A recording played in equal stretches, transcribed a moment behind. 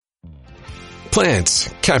Plants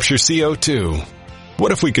capture CO2.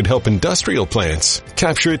 What if we could help industrial plants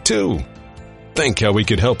capture it too? Think how we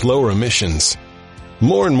could help lower emissions.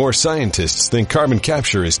 More and more scientists think carbon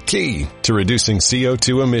capture is key to reducing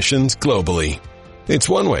CO2 emissions globally. It's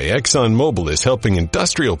one way ExxonMobil is helping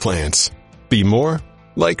industrial plants be more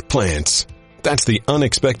like plants. That's the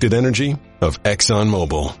unexpected energy of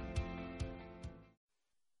ExxonMobil.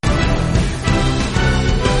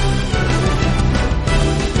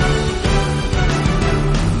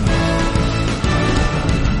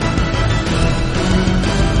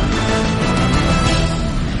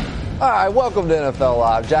 All right, welcome to NFL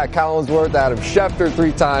Live. Jack Collinsworth, Adam Schefter,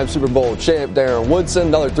 three-time Super Bowl champ Darren Woodson,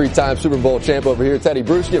 another three-time Super Bowl champ over here, Teddy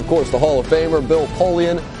Bruschi, of course, the Hall of Famer, Bill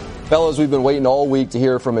Polian. Fellas, we've been waiting all week to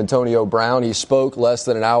hear from Antonio Brown. He spoke less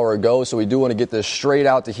than an hour ago, so we do want to get this straight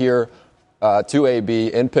out to here to AB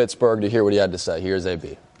in Pittsburgh to hear what he had to say. Here's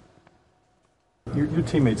AB. Your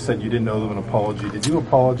teammates said you didn't owe them an apology. Did you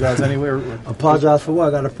apologize anywhere? Apologize for what?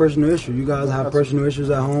 I got a personal issue. You guys have personal issues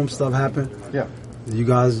at home. Stuff happen. Yeah. You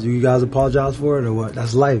guys apologize for it or what?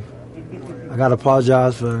 That's life. I got to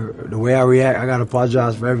apologize for the way I react. I got to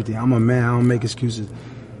apologize for everything. I'm a man. I don't make excuses.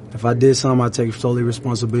 If I did something, I take solely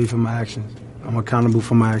responsibility for my actions. I'm accountable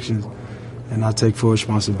for my actions, and I take full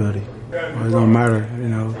responsibility. It don't matter, you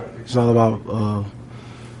know. It's all about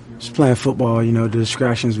just playing football. You know, the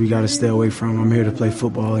distractions we got to stay away from. I'm here to play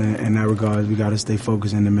football, and in that regard, we got to stay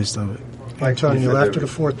focused in the midst of it. Antonio, after the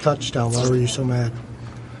fourth touchdown, why were you so mad?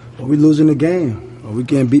 Well, we losing the game. We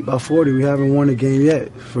getting beat by 40. We haven't won the game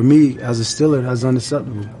yet. For me, as a Steeler, that's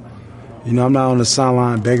unacceptable. You know, I'm not on the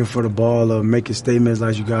sideline begging for the ball or making statements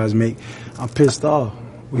like you guys make. I'm pissed off.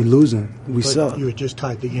 We losing. We suck. You had just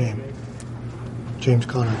tied the game. James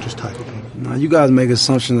Conner just tied the game. Now, you guys make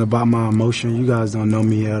assumptions about my emotion. You guys don't know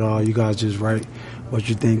me at all. You guys just write what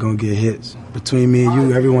you think gonna get hits. Between me and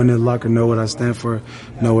you, everyone in the locker know what I stand for,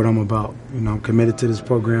 know what I'm about. You know, I'm committed to this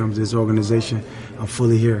program, this organization. I'm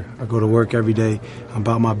fully here. I go to work every day. I'm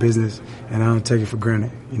about my business, and I don't take it for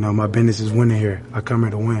granted. You know, my business is winning here. I come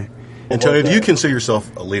here to win. Antonio, do you consider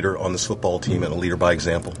yourself a leader on this football team and a leader by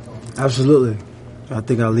example? Absolutely. I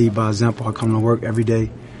think I lead by example. I come to work every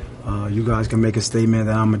day. You guys can make a statement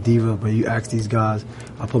that I'm a diva, but you ask these guys,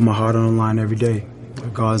 I put my heart on the line every day.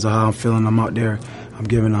 Regardless of how I'm feeling, I'm out there. I'm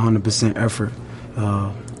giving 100% effort.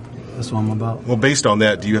 That's what I'm about. Well, based on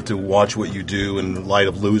that, do you have to watch what you do in light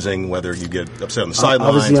of losing, whether you get upset on the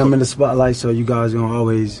sidelines? Obviously, I'm in the spotlight, so you guys are going to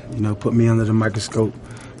always, you know, put me under the microscope.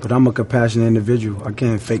 But I'm a compassionate individual. I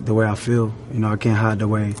can't fake the way I feel. You know, I can't hide the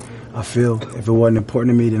way I feel. If it wasn't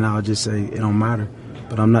important to me, then I would just say it don't matter.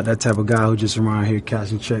 But I'm not that type of guy who just around here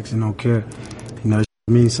cashing checks and don't care. You know, it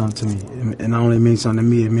means something to me. And not only means something to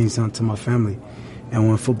me, it means something to my family. And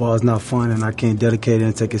when football is not fun and I can't dedicate it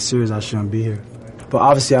and take it serious, I shouldn't be here. But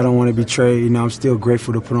obviously, I don't want to betray. You know, I'm still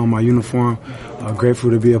grateful to put on my uniform. Grateful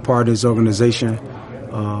to be a part of this organization.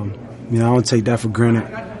 You know, I don't take that for granted.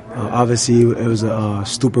 Obviously, it was a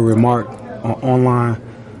stupid remark online.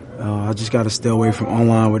 I just got to stay away from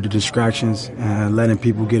online with the distractions and letting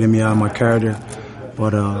people get in me out of my character.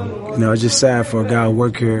 But, you know, it's just sad for a guy who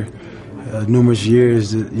worked here numerous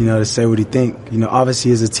years, you know, to say what he think. You know,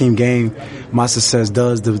 obviously, it's a team game. My success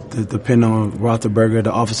does depend on Roethlisberger,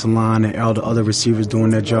 the offensive line, and all the other receivers doing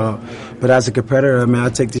their job. But as a competitor, I mean, I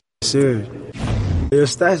take this serious. Your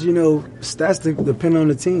stats, you know, stats depend on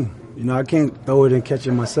the team. You know, I can't throw it and catch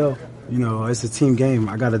it myself. You know, it's a team game.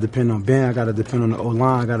 I got to depend on Ben. I got to depend on the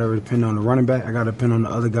O-line. I got to depend on the running back. I got to depend on the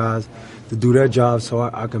other guys to do their job so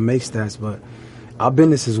I can make stats. But our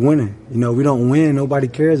business is winning. You know, we don't win. Nobody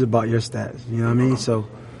cares about your stats. You know what I mean? So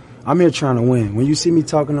I'm here trying to win. When you see me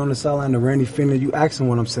talking on the sideline to Randy Finley, you ask him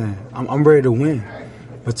what I'm saying. I'm ready to win.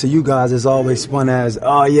 But to you guys, it's always spun as,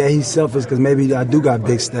 oh, yeah, he's selfish because maybe I do got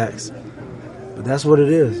big stacks. But that's what it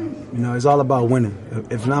is. You know, it's all about winning.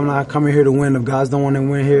 If I'm not coming here to win, if guys don't want to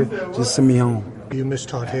win here, just send me home. Do you miss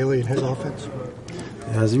Todd Haley and his offense?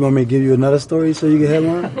 Yeah, so you want me to give you another story so you can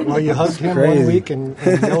headline? Well, you hugged him one week and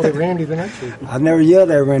yelled at Randy the next week. I never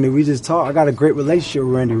yelled at Randy. We just talked. I got a great relationship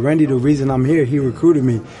with Randy. Randy, the reason I'm here, he recruited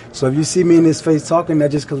me. So if you see me in his face talking,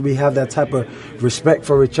 that's just because we have that type of respect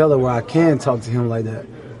for each other where I can talk to him like that.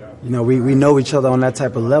 You know, we know each other on that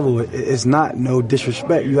type of level. It's not no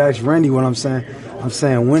disrespect. You ask Randy what I'm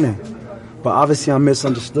saying winning. But obviously I'm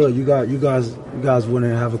misunderstood. You guys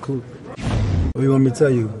wouldn't have a clue. What do you want me to tell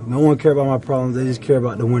you? No one care about my problems. They just care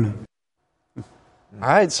about the winning. All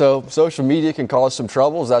right, so social media can cause some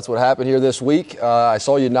troubles. That's what happened here this week. I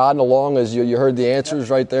saw you nodding along as you heard the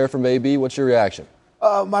answers right there from AB. What's your reaction?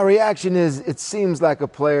 My reaction is it seems like a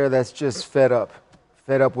player that's just fed up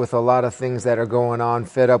fed up with a lot of things that are going on,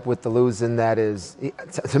 fed up with the losing that is.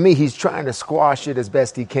 To me, he's trying to squash it as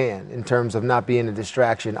best he can in terms of not being a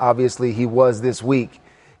distraction. Obviously, he was this week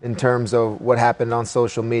in terms of what happened on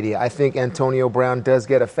social media. I think Antonio Brown does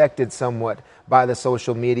get affected somewhat by the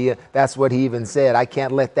social media. That's what he even said. I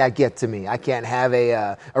can't let that get to me. I can't have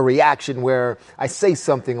a reaction where I say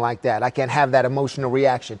something like that. I can't have that emotional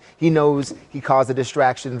reaction. He knows he caused a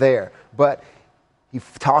distraction there. But he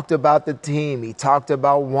talked about the team. He talked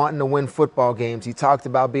about wanting to win football games. He talked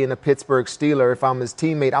about being a Pittsburgh Steeler. If I'm his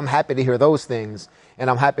teammate, I'm happy to hear those things. And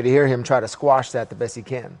I'm happy to hear him try to squash that the best he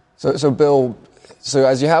can. So Bill,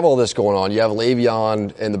 as you have all this going on, you have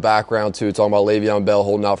Le'Veon in the background, too, talking about Le'Veon Bell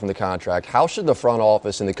holding out from the contract. How should the front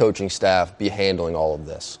office and the coaching staff be handling all of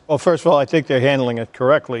this? Well, first of all, I think they're handling it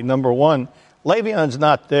correctly. Number one, Le'Veon's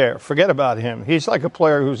not there. Forget about him. He's like a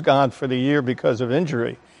player who's gone for the year because of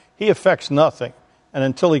injury. He affects nothing. And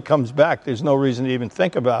until he comes back, there's no reason to even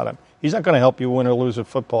think about him. He's not going to help you win or lose a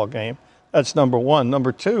football game. That's number one.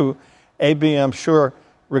 Number two, AB, I'm sure,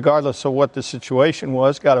 regardless of what the situation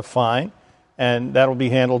was, got a fine, and that'll be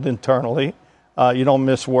handled internally. You don't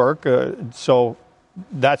miss work, so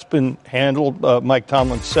that's been handled. Mike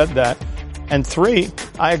Tomlin said that. And three,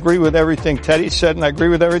 I agree with everything Teddy said, and I agree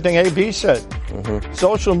with everything AB said. Mm-hmm.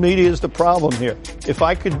 Social media is the problem here. If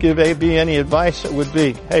I could give AB any advice, it would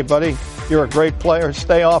be, hey, buddy, you're a great player.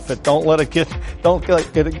 Stay off it. Don't let it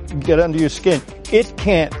get under your skin. It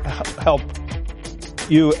can't help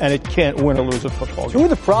you, and it can't win or lose a football game. Two of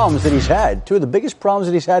the biggest problems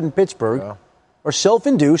that he's had in Pittsburgh are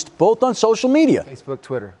self-induced, both on social media. Facebook,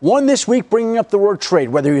 Twitter. One this week bringing up the word trade,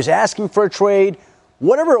 whether he was asking for a trade,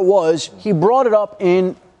 whatever it was, he brought it up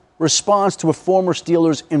in response to a former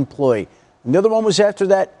Steelers employee. And the other one was after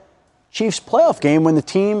that Chiefs playoff game when the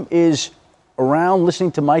team is around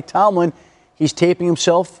listening to Mike Tomlin. He's taping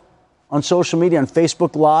himself on social media on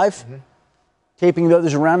Facebook Live, taping the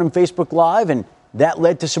others around him Facebook Live, and that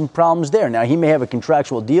led to some problems there. Now, he may have a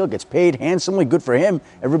contractual deal, gets paid handsomely, good for him.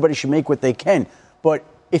 Everybody should make what they can. But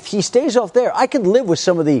if he stays off there, I could live with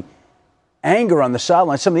some of the anger on the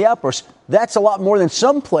sideline, some of the outbursts. That's a lot more than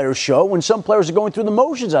some players show when some players are going through the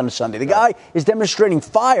motions on a Sunday. The guy is demonstrating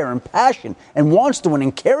fire and passion and wants to win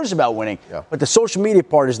and cares about winning. Yeah. But the social media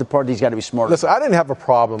part is the part that he's got to be smarter. Listen, I didn't have a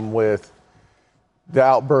problem with the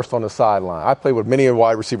outburst on the sideline. I played with many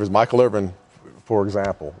wide receivers. Michael Irvin, for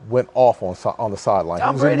example, went off on the sideline.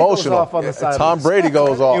 He was emotional. Tom Brady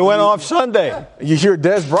goes off. You went off Sunday. You hear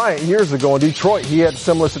Des Bryant years ago in Detroit. He had a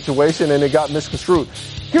similar situation, and it got misconstrued.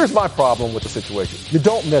 Here's my problem with the situation. You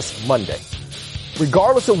don't miss Monday.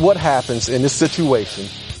 Regardless of what happens in this situation,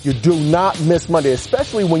 you do not miss Monday,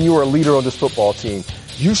 especially when you are a leader on this football team.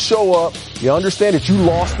 You show up, you understand that you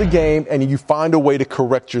lost the game, and you find a way to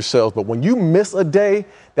correct yourselves. But when you miss a day,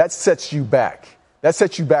 that sets you back. That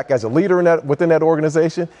sets you back as a leader within that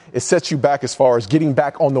organization. It sets you back as far as getting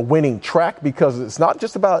back on the winning track, because it's not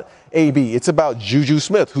just about AB. It's about Juju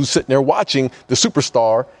Smith, who's sitting there watching the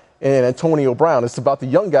superstar, and Antonio Brown. It's about the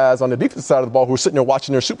young guys on the defensive side of the ball who are sitting there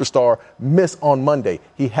watching their superstar miss on Monday.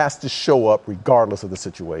 He has to show up regardless of the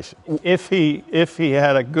situation. If he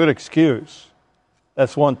had a good excuse,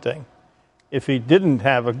 that's one thing. If he didn't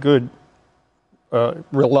have a good,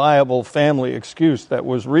 reliable family excuse that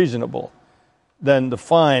was reasonable, then the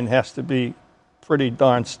fine has to be pretty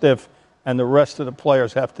darn stiff, and the rest of the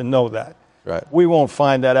players have to know that. Right. We won't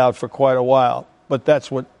find that out for quite a while, but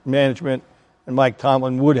that's what management and Mike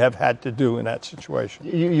Tomlin would have had to do in that situation.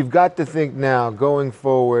 You've got to think now, going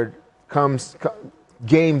forward, comes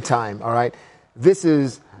game time, all right? This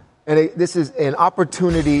is an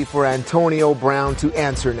opportunity for Antonio Brown to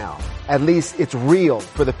answer now. At least it's real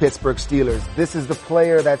for the Pittsburgh Steelers. This is the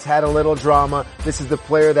player that's had a little drama. This is the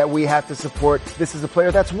player that we have to support. This is the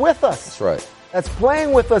player that's with us. That's right. That's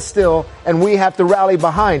playing with us still, and we have to rally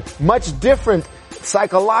behind. Much different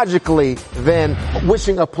psychologically than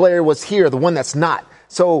wishing a player was here, the one that's not.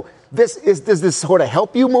 So does this sort of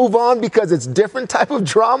help you move on because it's different type of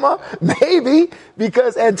drama? Maybe,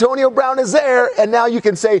 because Antonio Brown is there, and now you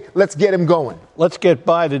can say, let's get him going. Let's get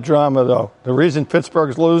by the drama, though. The reason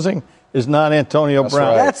Pittsburgh's losing is not Antonio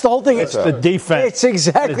Brown. Right. That's the whole thing. It's the defense. It's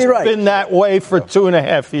exactly right. It's been that way for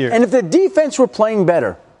 2.5 years. And if the defense were playing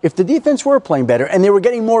better, and they were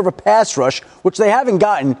getting more of a pass rush, which they haven't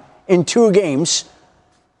gotten in 2 games,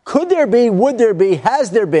 could there be, would there be,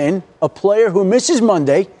 has there been a player who misses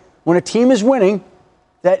Monday when a team is winning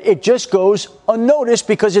that it just goes unnoticed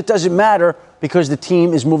because it doesn't matter because the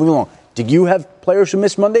team is moving along? Did you have players who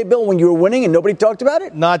missed Monday, Bill, when you were winning and nobody talked about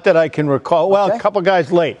it? Not that I can recall. Well, a couple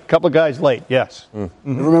guys late, yes.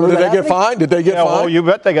 Remember Did they get fined? Did they get fined? Oh, you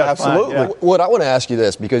bet they got Absolutely. fined. Yeah. Wood, I want to ask you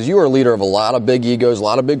this, because you are a leader of a lot of big egos, a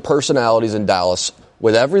lot of big personalities in Dallas.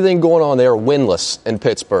 With everything going on there, winless in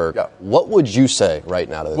Pittsburgh, what would you say right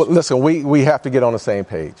now to this? Well, listen, we have to get on the same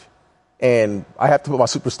page. And I have to put my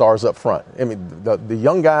superstars up front. I mean, the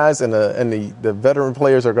young guys and the veteran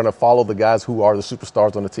players are going to follow the guys who are the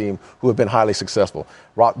superstars on the team who have been highly successful.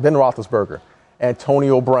 Ben Roethlisberger,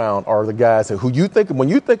 Antonio Brown are the guys who when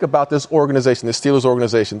you think about this organization, this Steelers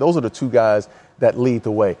organization, those are the two guys that lead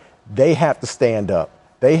the way. They have to stand up.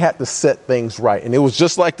 They had to set things right. And it was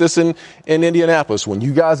just like this in Indianapolis. When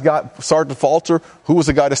you guys started to falter, who was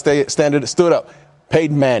the guy that stood up?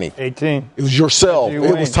 Peyton Manning. 18. It was yourself. It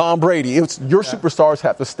was Tom Brady. Your superstars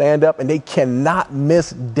have to stand up, and they cannot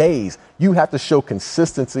miss days. You have to show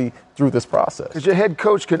consistency through this process. Because your head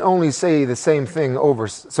coach can only say the same thing over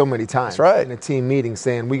so many times. That's right. In a team meeting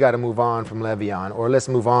saying, we got to move on from Le'Veon, or let's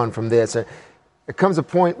move on from this. There comes a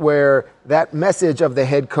point where that message of the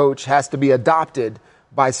head coach has to be adopted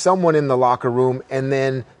by someone in the locker room and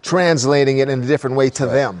then translating it in a different way to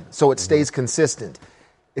them so it stays consistent.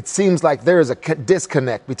 It seems like there is a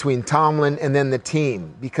disconnect between Tomlin and then the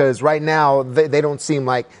team, because right now they don't seem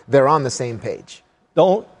like they're on the same page.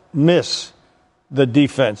 Don't miss the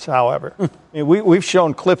defense, however. I mean, we've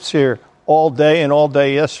shown clips here all day and all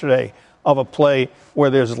day yesterday of a play where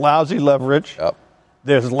there's lousy leverage,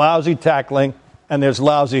 there's lousy tackling, and there's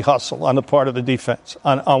lousy hustle on the part of the defense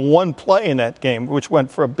on one play in that game, which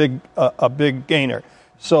went for a big gainer.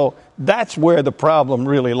 So that's where the problem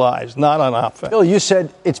really lies, not on offense. Bill, you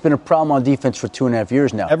said it's been a problem on defense for 2.5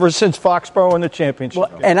 years now. Ever since Foxborough won the championship.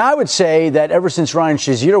 Well, and I would say that ever since Ryan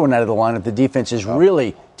Shazier went out of the lineup, the defense has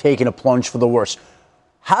really taken a plunge for the worse.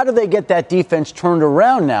 How do they get that defense turned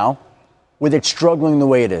around now with it struggling the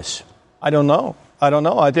way it is? I don't know.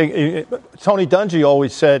 I think Tony Dungy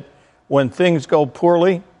always said, when things go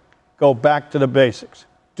poorly, go back to the basics.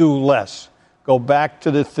 Do less. Go back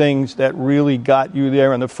to the things that really got you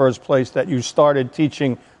there in the first place, that you started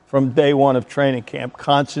teaching from day one of training camp.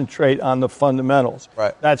 Concentrate on the fundamentals.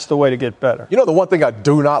 Right. That's the way to get better. You know, the one thing I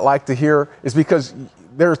do not like to hear is because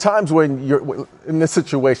there are times when you're in this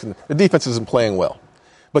situation, the defense isn't playing well.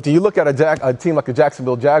 But then you look at a team like the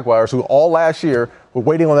Jacksonville Jaguars, who all last year were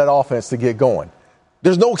waiting on that offense to get going.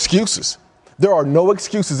 There's no excuses. There are no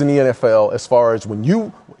excuses in the NFL as far as when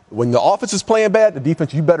the offense is playing bad, the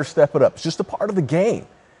defense, you better step it up. It's just a part of the game.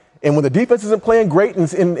 And when the defense isn't playing great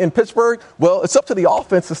in Pittsburgh, well, it's up to the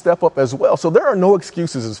offense to step up as well. So there are no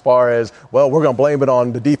excuses as far as, well, we're going to blame it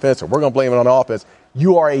on the defense or we're going to blame it on the offense.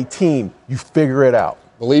 You are a team. You figure it out.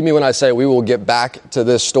 Believe me when I say we will get back to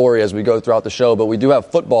this story as we go throughout the show, but we do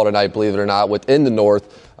have football tonight, believe it or not, within the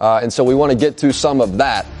North. And so we want to get to some of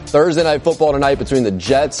that. Thursday night football tonight between the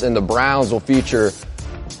Jets and the Browns will feature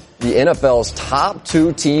the NFL's top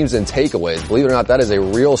two teams in takeaways. Believe it or not, that is a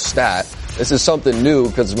real stat. This is something new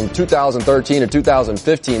because from 2013 to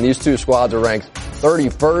 2015, these two squads are ranked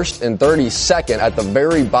 31st and 32nd at the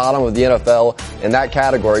very bottom of the NFL in that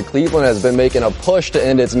category. Cleveland has been making a push to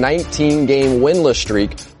end its 19-game winless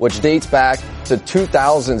streak, which dates back to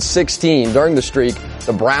 2016. During the streak,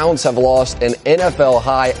 the Browns have lost an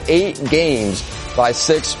NFL-high 8 games by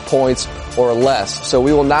 6 points or less. So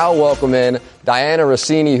we will now welcome in Diana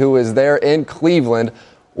Rossini, who is there in Cleveland.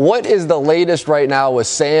 What is the latest right now with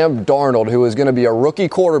Sam Darnold, who is going to be a rookie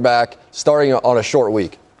quarterback starting on a short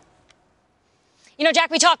week? You know,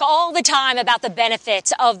 Jack, we talk all the time about the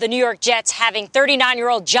benefits of the New York Jets having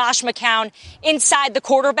 39-year-old Josh McCown inside the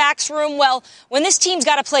quarterback's room. Well, when this team's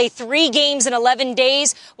got to play 3 games in 11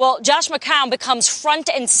 days, well, Josh McCown becomes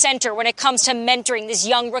front and center when it comes to mentoring this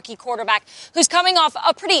young rookie quarterback who's coming off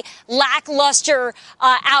a pretty lackluster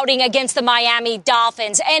outing against the Miami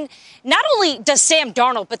Dolphins. And not only does Sam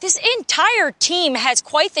Darnold, but this entire team has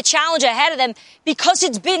quite the challenge ahead of them because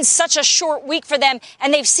it's been such a short week for them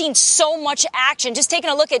and they've seen so much action. Just taking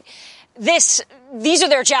a look at this, these are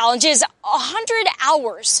their challenges. 100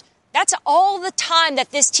 hours. That's all the time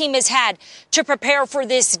that this team has had to prepare for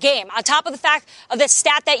this game. On top of the fact of the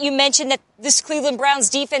stat that you mentioned that this Cleveland Browns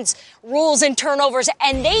defense rules and turnovers,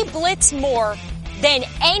 and they blitz more than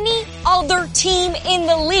any other team in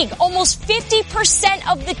the league, almost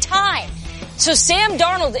 50% of the time. So Sam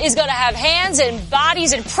Darnold is going to have hands and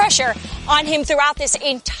bodies and pressure on him throughout this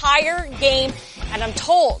entire game. And I'm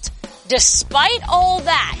told, despite all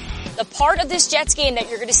that, the part of this Jets game that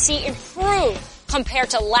you're going to see improve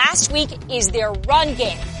compared to last week is their run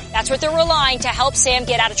game. That's what they're relying to help Sam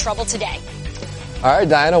get out of trouble today. All right,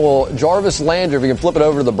 Diana. Well, Jarvis Landry, if we can flip it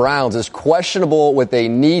over to the Browns, is questionable with a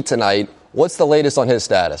knee tonight. What's the latest on his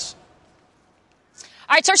status?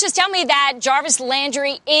 All right, sources tell me that Jarvis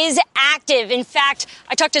Landry is active. In fact,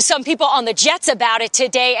 I talked to some people on the Jets about it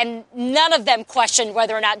today, and none of them questioned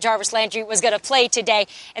whether or not Jarvis Landry was going to play today.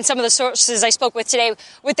 And some of the sources I spoke with today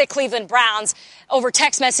with the Cleveland Browns over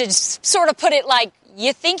text message sort of put it like,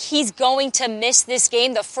 you think he's going to miss this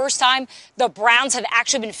game? The first time the Browns have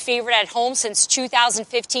actually been favored at home since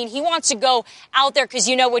 2015. He wants to go out there because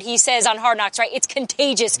you know what he says on Hard Knocks, right? It's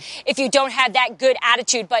contagious if you don't have that good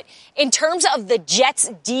attitude. But in terms of the Jets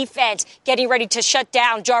defense getting ready to shut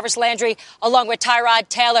down Jarvis Landry along with Tyrod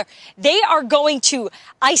Taylor, they are going to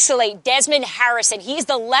isolate Desmond Harrison. He's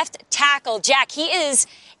the left tackle. Jack, he is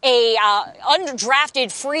a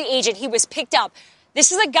undrafted free agent. He was picked up.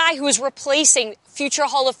 This is a guy who is replacing future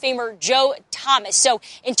Hall of Famer Joe Thomas. So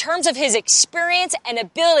in terms of his experience and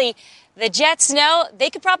ability, the Jets know they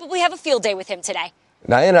could probably have a field day with him today.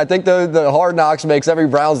 Diana, I think the Hard Knocks makes every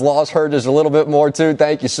Browns loss hurt just a little bit more, too.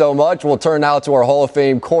 Thank you so much. We'll turn now to our Hall of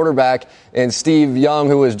Fame quarterback and Steve Young,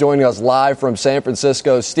 who is joining us live from San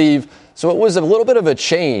Francisco. Steve, so it was a little bit of a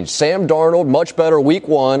change. Sam Darnold, much better week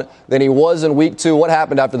 1 than he was in week 2. What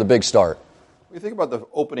happened after the big start? When you think about the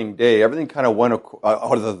opening day, everything kind of went,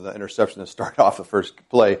 other than the interception that started off the first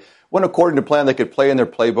play, went according to plan. They could play in their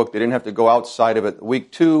playbook. They didn't have to go outside of it.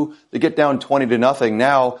 Week 2, they get down 20-0.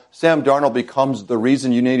 Now, Sam Darnold becomes the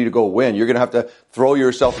reason you need to go win. You're going to have to throw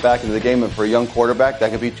yourself back into the game, and for a young quarterback,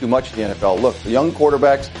 that can be too much in the NFL. Look, the young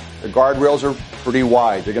quarterbacks, the guardrails are pretty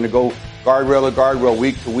wide. They're going to go guardrail to guardrail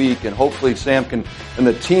week to week, and hopefully Sam and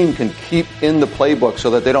the team can keep in the playbook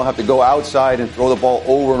so that they don't have to go outside and throw the ball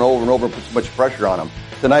over and over and over and put too much pressure on them.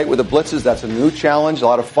 Tonight with the blitzes, that's a new challenge, a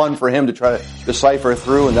lot of fun for him to try to decipher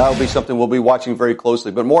through, and that'll be something we'll be watching very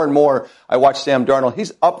closely. But more and more, I watch Sam Darnold.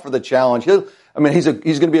 He's up for the challenge. He's going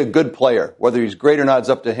to be a good player. Whether he's great or not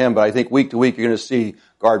is up to him, but I think week to week you're going to see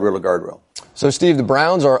guardrail to guardrail. So, Steve, the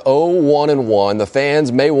Browns are 0-1-1. The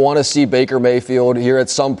fans may want to see Baker Mayfield here at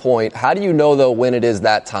some point. How do you know, though, when it is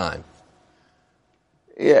that time?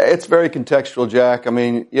 Yeah, it's very contextual, Jack. I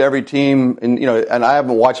mean, every team, and I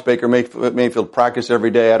haven't watched Baker Mayfield practice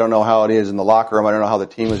every day. I don't know how it is in the locker room. I don't know how the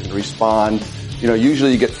team is going to respond.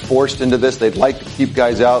 Usually you get forced into this. They'd like to keep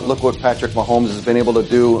guys out. Look what Patrick Mahomes has been able to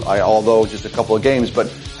do, although just a couple of games, but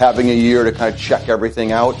having a year to kind of check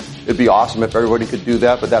everything out. It'd be awesome if everybody could do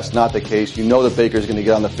that, but that's not the case. You know that Baker's going to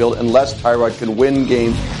get on the field unless Tyrod can win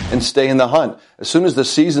games and stay in the hunt. As soon as the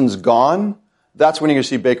season's gone, that's when you're going to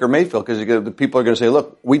see Baker Mayfield, because the people are going to say,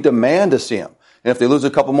 look, we demand to see him. And if they lose a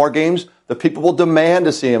couple more games, the people will demand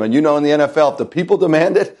to see him. And in the NFL, if the people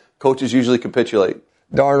demand it, coaches usually capitulate.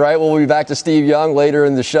 Darn right. We'll be back to Steve Young later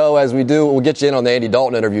in the show. As we do, we'll get you in on the Andy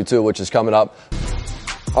Dalton interview, too, which is coming up.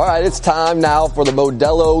 All right, it's time now for the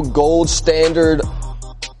Modelo Gold Standard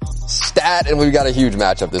stat, and we've got a huge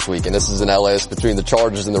matchup this weekend. This is in LA. It's between the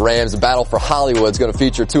Chargers and the Rams. The battle for Hollywood is going to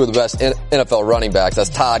feature two of the best NFL running backs. That's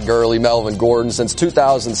Todd Gurley, Melvin Gordon. Since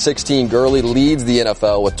 2016, Gurley leads the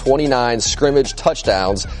NFL with 29 scrimmage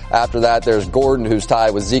touchdowns. After that, there's Gordon, who's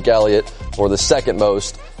tied with Zeke Elliott for the second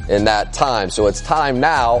most in that time. So it's time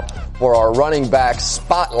now for our running back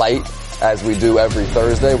spotlight, as we do every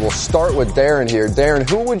Thursday. We'll start with Darren here. Darren,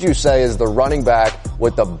 who would you say is the running back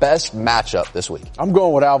with the best matchup this week? I'm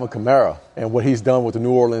going with Alvin Kamara and what he's done with the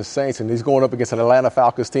New Orleans Saints. And he's going up against an Atlanta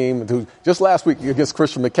Falcons team who just last week against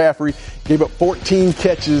Christian McCaffrey gave up 14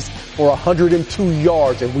 catches for 102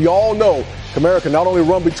 yards. And we all know Kamara can not only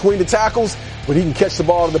run between the tackles, but he can catch the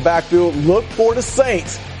ball in the backfield. Look for the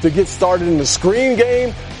Saints to get started in the screen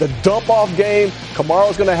game, the dump-off game.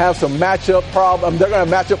 Kamara's going to have some matchup problems. They're going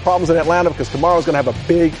to have matchup problems in Atlanta because Kamara's going to have a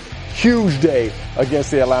big, huge day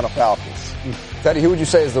against the Atlanta Falcons. Teddy, who would you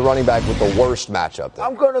say is the running back with the worst matchup then?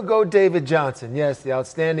 I'm going to go David Johnson. Yes, the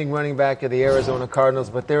outstanding running back of the Arizona Cardinals,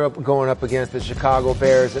 but they're going up against the Chicago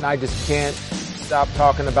Bears, and I just can't stop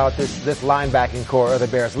talking about this linebacking core of the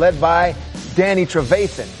Bears, led by Danny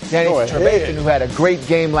Trevathan. Trevathan, who had a great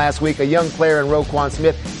game last week, a young player in Roquan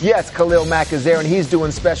Smith. Yes, Khalil Mack is there, and he's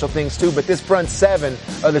doing special things too, but this front seven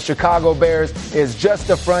of the Chicago Bears is just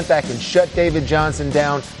the front that can shut David Johnson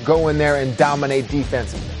down, go in there and dominate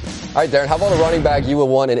defensively. All right, Darren, how about a running back you would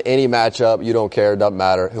want in any matchup? You don't care, doesn't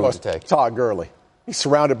matter. Who would you take? Todd Gurley. He's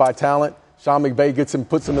surrounded by talent. Sean McVay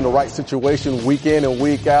puts him in the right situation week in and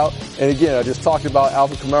week out. And again, I just talked about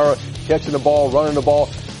Alvin Kamara catching the ball, running the ball.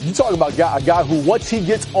 You talk about a guy who, once he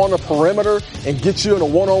gets on the perimeter and gets you in a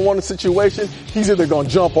one-on-one situation, he's either going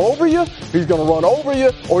to jump over you, he's going to run over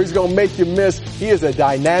you, or he's going to make you miss. He is a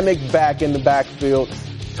dynamic back in the backfield.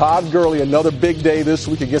 Todd Gurley, another big day this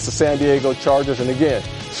week against the San Diego Chargers. And again,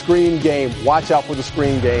 screen game. Watch out for the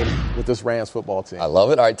screen game with this Rams football team. I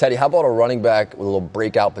love it. All right, Teddy, how about a running back with a little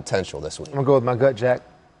breakout potential this week? I'm going to go with my gut, Jack.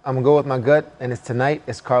 I'm going to go with my gut, and it's tonight.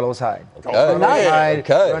 It's Carlos Hyde. Okay. Carlos Hyde,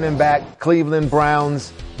 Okay. running back, Cleveland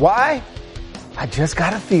Browns. Why? I just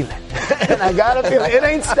got a feeling. And I got a feeling. It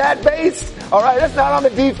ain't stat-based. All right, that's not on the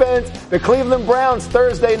defense. The Cleveland Browns,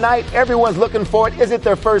 Thursday night, everyone's looking for it. Is it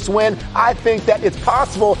their first win? I think that it's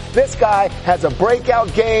possible. This guy has a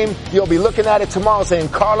breakout game. You'll be looking at it tomorrow saying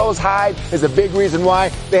Carlos Hyde is a big reason why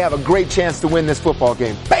they have a great chance to win this football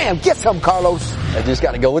game. Bam! Get some, Carlos. I just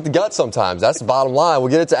got to go with the gut sometimes. That's the bottom line. We'll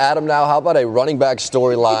get it to Adam now. How about a running back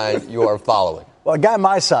storyline you are following? Well, a guy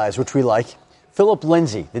my size, which we like, Philip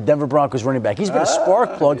Lindsay, the Denver Broncos running back. He's been a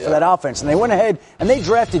spark plug for that offense. And they went ahead and they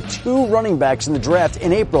drafted 2 running backs in the draft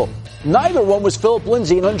in April. Neither one was Philip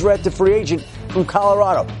Lindsay, an undrafted free agent from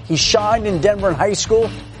Colorado. He shined in Denver in high school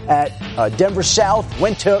at Denver South,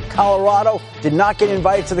 went to Colorado, did not get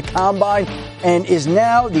invited to the combine, and is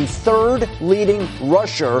now the 3rd leading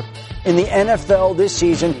rusher in the NFL this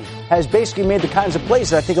season. Has basically made the kinds of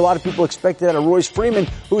plays that I think a lot of people expected out of Royce Freeman,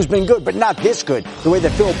 who's been good, but not this good, the way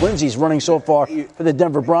that Philip Lindsay's running so far for the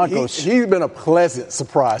Denver Broncos. He's been a pleasant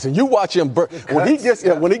surprise. And you watch him, when he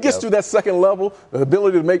gets through that second level, the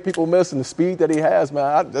ability to make people miss and the speed that he has,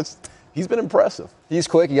 man, he's been impressive. He's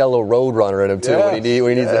quick. He got a little road runner in him, too, when he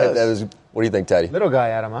needs to hit that. What do you think, Teddy? Little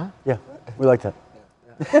guy, Adam, huh? Yeah, we like that.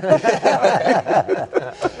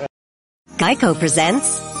 Geico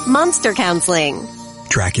presents Monster Counseling.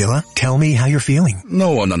 Dracula, tell me how you're feeling.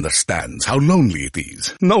 No one understands how lonely it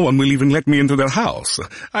is. No one will even let me into their house.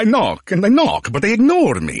 I knock and I knock, but they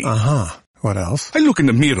ignore me. Uh-huh. What else? I look in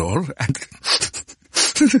the mirror and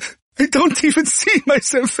I don't even see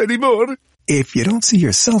myself anymore. If you don't see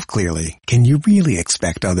yourself clearly, can you really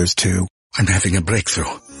expect others to? I'm having a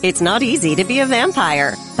breakthrough. It's not easy to be a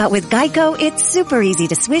vampire, but with Geico, it's super easy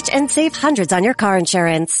to switch and save hundreds on your car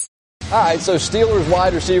insurance. All right, so Steelers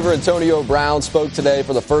wide receiver Antonio Brown spoke today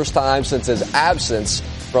for the first time since his absence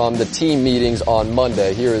from the team meetings on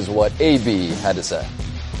Monday. Here is what AB had to say.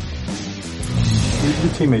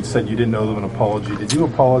 Your teammates said you didn't owe them an apology. Did you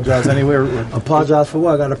apologize anywhere? Apologize for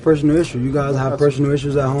what? I got a personal issue. You guys have personal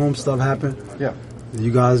issues at home. Stuff happen. Yeah.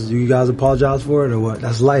 You guys apologize for it or what?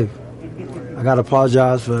 That's life. I got to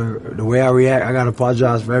apologize for the way I react. I got to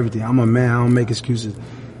apologize for everything. I'm a man. I don't make excuses.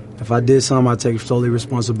 If I did something, I take solely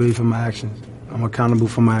responsibility for my actions. I'm accountable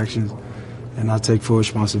for my actions, and I take full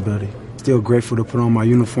responsibility. Still grateful to put on my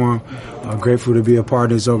uniform. Grateful to be a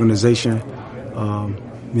part of this organization. I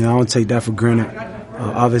don't take that for granted.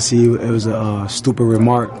 Obviously, it was a stupid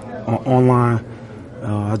remark online.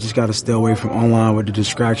 I just got to stay away from online with the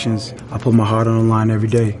distractions. I put my heart on the line every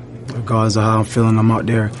day. Regardless of how I'm feeling, I'm out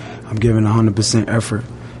there. I'm giving 100% effort.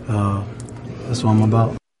 That's what I'm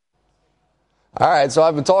about. All right, so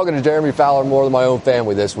I've been talking to Jeremy Fowler more than my own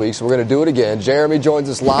family this week, so we're going to do it again. Jeremy joins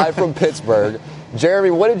us live from Pittsburgh. Jeremy,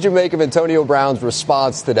 what did you make of Antonio Brown's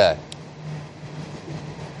response today?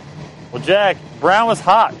 Well, Jack, Brown was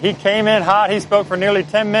hot. He came in hot. He spoke for nearly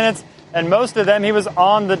 10 minutes, and most of them he was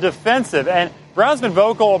on the defensive. And Brown's been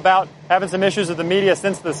vocal about having some issues with the media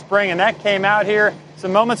since the spring, and that came out here.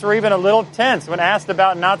 Some moments were even a little tense when asked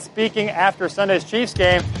about not speaking after Sunday's Chiefs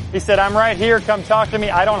game. He said, "I'm right here. Come talk to me.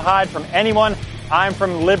 I don't hide from anyone. I'm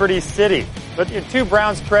from Liberty City." But to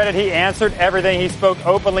Brown's credit, he answered everything. He spoke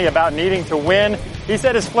openly about needing to win. He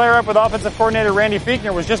said his flare-up with offensive coordinator Randy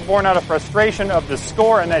Fichtner was just born out of frustration of the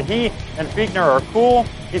score and that he and Fichtner are cool.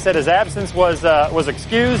 He said his absence was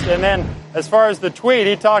excused. And then as far as the tweet,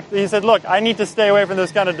 he said, "Look, I need to stay away from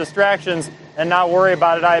those kind of distractions and not worry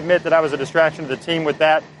about it. I admit that I was a distraction to the team with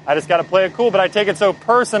that. I just got to play it cool, but I take it so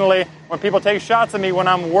personally when people take shots at me when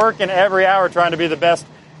I'm working every hour trying to be the best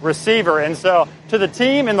receiver." And so to the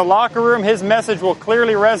team in the locker room, his message will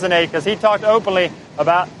clearly resonate because he talked openly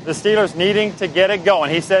about the Steelers needing to get it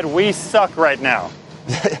going. He said, "We suck right now."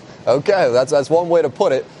 Okay, that's one way to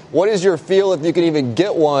put it. What is your feel, if you can even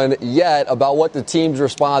get one yet, about what the team's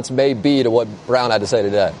response may be to what Brown had to say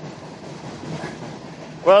today?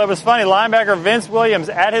 Well, it was funny. Linebacker Vince Williams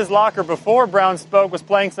at his locker before Brown spoke was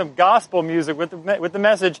playing some gospel music with the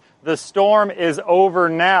message, "The storm is over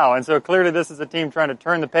now." And so clearly this is a team trying to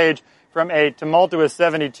turn the page from a tumultuous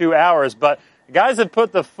 72 hours. But the guys have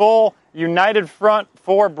put the full united front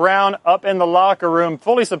for Brown up in the locker room,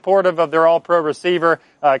 fully supportive of their all-pro receiver.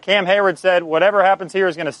 Cam Hayward said, "Whatever happens here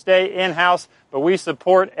is going to stay in-house, but we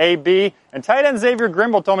support AB." And tight end Xavier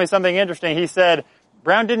Grimble told me something interesting. He said,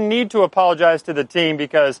 Brown didn't need to apologize to the team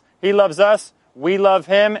because he loves us, we love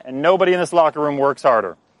him, and nobody in this locker room works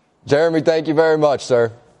harder. Jeremy, thank you very much,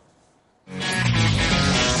 sir.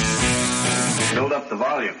 Build up the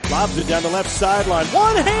volume. Lobs it down the left sideline.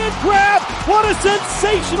 One-hand grab. What a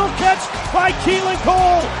sensational catch by Keelan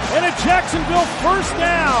Cole. And a Jacksonville first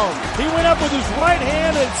down. He went up with his right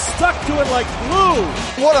hand and stuck to it like glue.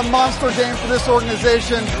 What a monster game for this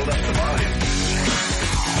organization. Build up the volume.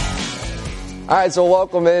 All right, so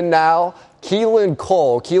welcome in now Keelan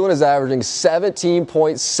Cole. Keelan is averaging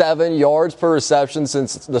 17.7 yards per reception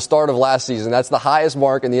since the start of last season. That's the highest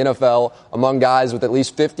mark in the NFL among guys with at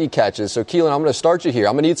least 50 catches. So, Keelan, I'm going to start you here.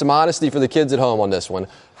 I'm going to need some honesty for the kids at home on this one.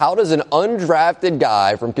 How does an undrafted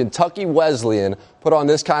guy from Kentucky Wesleyan put on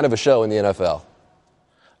this kind of a show in the NFL?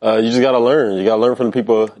 You just got to learn. You got to learn from the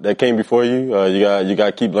people that came before you. You got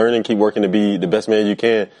to keep learning, keep working to be the best man you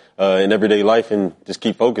can in everyday life, and just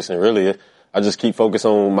keep focusing, really. I just keep focused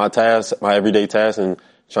on my tasks, my everyday tasks, and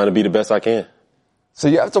trying to be the best I can. So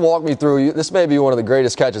you have to walk me through, this may be one of the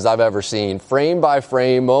greatest catches I've ever seen. Frame by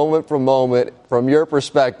frame, moment for moment, from your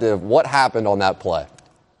perspective, what happened on that play?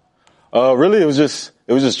 Really, it was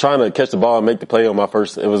just trying to catch the ball and make the play on my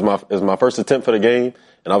first. It was my first attempt for the game,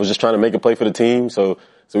 and I was just trying to make a play for the team, so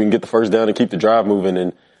we can get the first down and keep the drive moving.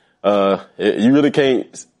 And you really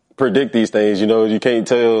can't predict these things. You can't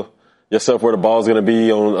tell yourself where the ball's going to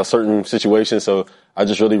be on a certain situation. So I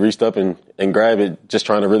just really reached up and grabbed it, just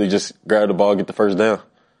trying to really just grab the ball, get the first down.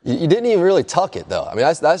 You didn't even really tuck it, though. I mean,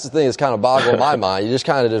 that's the thing that's kind of boggled my mind. You just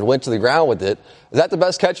kind of just went to the ground with it. Is that the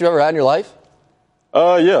best catch you ever had in your life?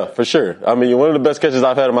 Yeah, for sure. I mean, one of the best catches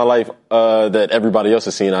I've had in my life that everybody else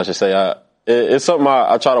has seen, I should say. It's something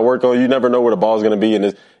I try to work on. You never know where the ball's going to be,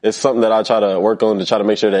 and it's something that I try to work on to try to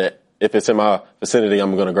make sure that if it's in my vicinity,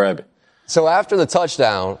 I'm going to grab it. So after the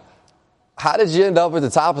touchdown, how did you end up at the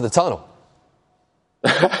top of the tunnel?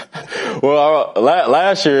 Well,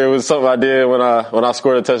 last year it was something I did when I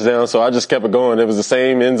scored a touchdown, so I just kept it going. It was the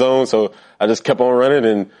same end zone, so I just kept on running,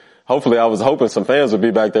 and hopefully I was hoping some fans would be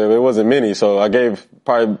back there, but it wasn't many, so I gave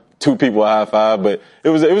probably 2 people a high five, but it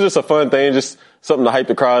was just a fun thing, just something to hype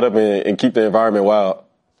the crowd up and keep the environment wild.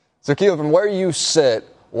 So, Keelan, from where you sit,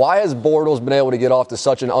 why has Bortles been able to get off to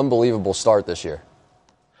such an unbelievable start this year?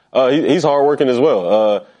 He's hardworking as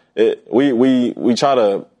well. We try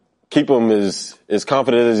to keep him as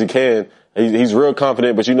confident as he can. He's real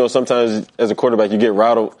confident, but sometimes as a quarterback you get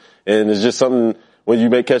rattled, and it's just something when you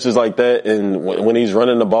make catches like that, and when he's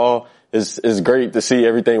running the ball, it's great to see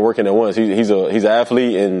everything working at once. He's an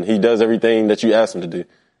athlete, and he does everything that you ask him to do.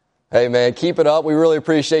 Hey man, keep it up. We really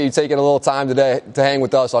appreciate you taking a little time today to hang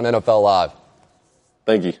with us on NFL Live.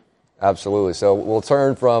 Thank you. Absolutely. So we'll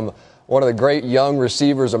turn from one of the great young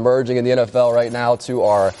receivers emerging in the NFL right now to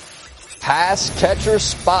our pass catcher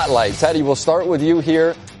spotlight. Teddy, we'll start with you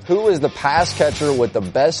here. Who is the pass catcher with the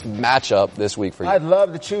best matchup this week for you? I'd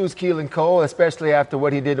love to choose Keelan Cole, especially after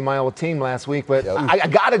what he did to my old team last week. But I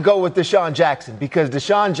got to go with Deshaun Jackson, because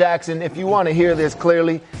Deshaun Jackson, if you want to hear this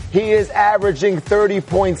clearly, he is averaging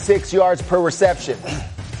 30.6 yards per reception.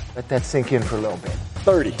 Let that sink in for a little bit.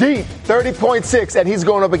 30.6, and he's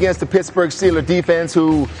going up against the Pittsburgh Steelers defense,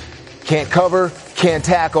 who can't cover, can't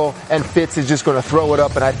tackle, and Fitz is just going to throw it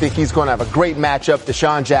up, and I think he's going to have a great matchup,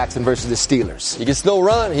 Deshaun Jackson versus the Steelers. He can still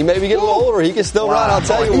run. He may be getting a little older. He can still run, I'll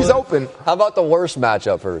tell you. He's open. How about the worst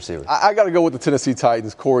matchup for receivers? I got to go with the Tennessee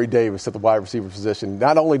Titans, Corey Davis at the wide receiver position.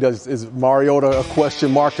 Not only is Mariota a question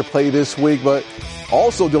mark to play this week, but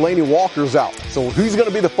also Delaney Walker's out. So he's going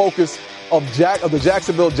to be the focus of the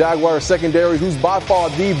Jacksonville Jaguars secondary, who's by far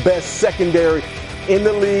the best secondary in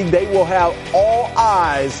the league. They will have all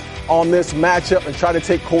eyes on this matchup and try to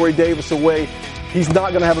take Corey Davis away. He's not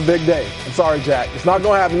going to have a big day. I'm sorry, Jack. It's not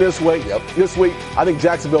going to happen this week. This week, I think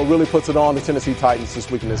Jacksonville really puts it on the Tennessee Titans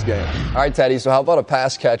this week in this game. All right, Teddy, so how about a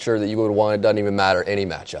pass catcher that you would want? It doesn't even matter, any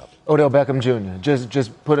matchup. Odell Beckham Jr.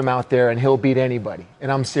 Just put him out there and he'll beat anybody.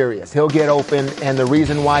 And I'm serious. He'll get open, and the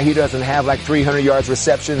reason why he doesn't have like 300 yards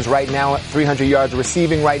receptions right now, 300 yards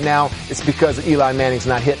receiving right now, is because Eli Manning's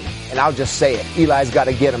not hitting him. And I'll just say it. Eli's got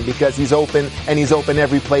to get him because he's open, and he's open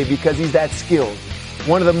every play because he's that skilled.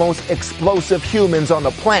 One of the most explosive humans on the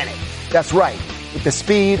planet. That's right. With the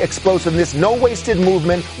speed, explosiveness, no wasted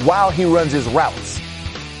movement while he runs his routes.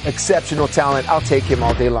 Exceptional talent. I'll take him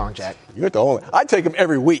all day long, Jack. You're the only. I take him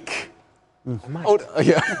every week.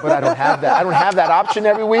 Yeah. But I don't have that. I don't have that option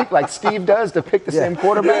every week like Steve does to pick the same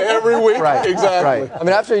quarterback. Yeah, every week. Right. Exactly. Right. I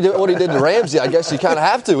mean, after he did what he did to Ramsey, I guess you kind of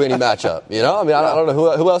have to any matchup. I mean, I don't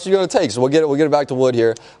know who else you're going to take. So we'll get it back to Wood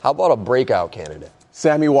here. How about a breakout candidate?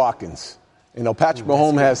 Sammy Watkins. Patrick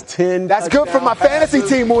Mahomes has 10. That's good for my fantasy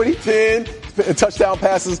team, Woody. 10 touchdown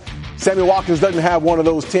passes. Sammy Watkins doesn't have one of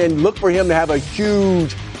those 10. Look for him to have a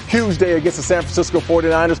huge huge day against the San Francisco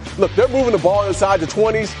 49ers. Look, they're moving the ball inside the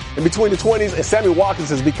 20s and between the 20s, and Sammy Watkins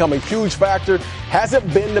has become a huge factor.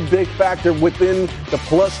 Hasn't been the big factor within the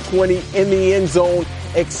plus 20 in the end zone.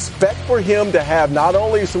 Expect for him to have not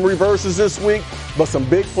only some reverses this week, but some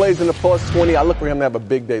big plays in the plus 20. I look for him to have a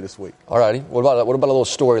big day this week. All righty. What about a little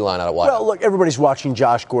storyline out of Washington? Well, look, everybody's watching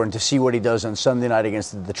Josh Gordon to see what he does on Sunday night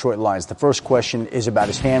against the Detroit Lions. The first question is about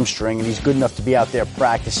his hamstring, and he's good enough to be out there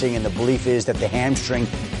practicing, and the belief is that the hamstring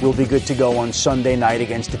will be good to go on Sunday night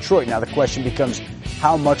against Detroit. Now, the question becomes,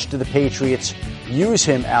 how much do the Patriots use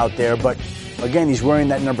him out there? But again, he's wearing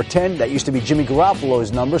that number 10. That used to be Jimmy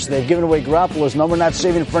Garoppolo's number, so they've given away Garoppolo's number, not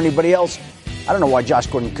saving it for anybody else. I don't know why Josh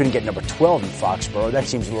Gordon couldn't get number 12 in Foxborough. That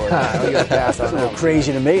seems a little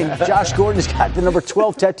crazy to me. And Josh Gordon's got the number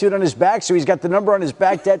 12 tattooed on his back, so he's got the number on his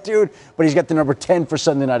back tattooed, but he's got the number 10 for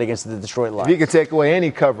Sunday night against the Detroit Lions. If he could take away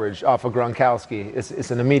any coverage off of Gronkowski,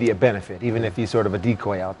 it's an immediate benefit, even if he's sort of a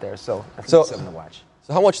decoy out there. So that's something to watch.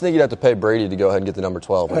 So how much do you think you'd have to pay Brady to go ahead and get the number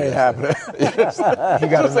 12? Ain't happening. You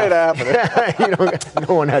got to say that happening.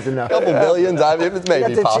 No one has enough. A couple billions. I mean, it may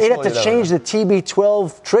be possible. You'd have to change the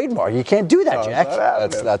TB12 trademark. You can't do that, Jack.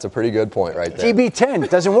 That's a pretty good point right there. TB10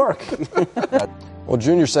 doesn't work. Well,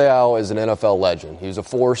 Junior Seau is an NFL legend. He was a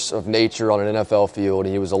force of nature on an NFL field,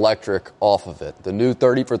 and he was electric off of it. The new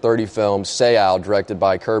 30 for 30 film, Seau, directed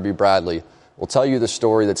by Kirby Bradley, will tell you the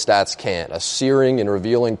story that stats can't, a searing and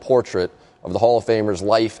revealing portrait of the Hall of Famer's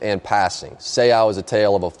life and passing. Seau is a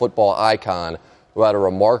tale of a football icon who had a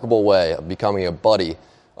remarkable way of becoming a buddy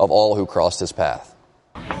of all who crossed his path.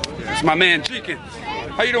 It's my man, Chicken.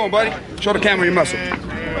 How you doing, buddy? Show the camera your muscle.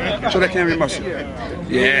 Show that camera your muscle.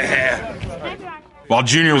 Yeah. While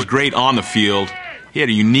Junior was great on the field, he had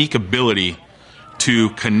a unique ability to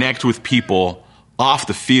connect with people off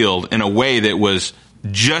the field in a way that was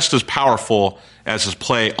just as powerful as his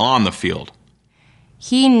play on the field.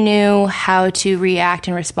 He knew how to react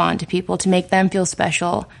and respond to people to make them feel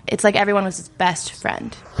special. It's like everyone was his best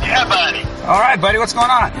friend. Yeah, buddy. All right, buddy, what's going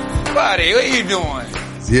on? Buddy, what are you doing?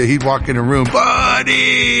 Yeah, he'd walk in the room,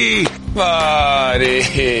 buddy!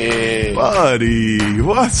 Buddy! Buddy,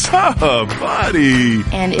 what's up, buddy?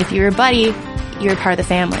 And if you're a buddy, you're a part of the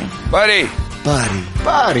family. Buddy! Buddy,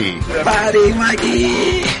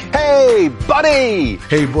 Mikey! Hey, buddy!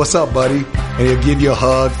 Hey, what's up, buddy? And he'll give you a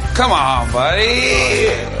hug. Come on,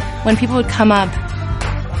 buddy! When people would come up,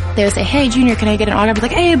 they would say, hey, Junior, can I get an autograph? I'd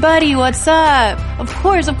be like, hey, buddy, what's up? Of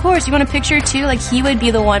course. You want a picture too? Like, he would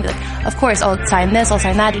be the one, like, of course, I'll sign this, I'll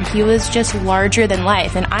sign that. And he was just larger than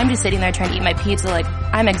life. And I'm just sitting there trying to eat my pizza like,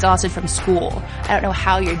 I'm exhausted from school. I don't know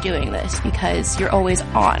how you're doing this because you're always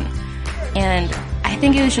on. And I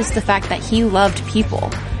think it was just the fact that he loved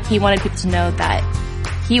people. He wanted people to know that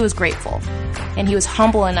he was grateful. And he was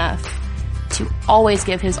humble enough to always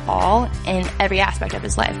give his all in every aspect of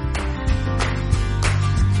his life.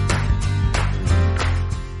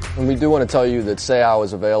 And we do want to tell you that Seau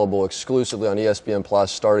is available exclusively on ESPN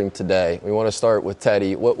Plus starting today. We want to start with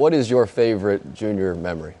Teddy. What is your favorite Junior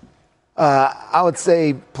memory? I would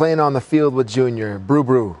say playing on the field with Junior,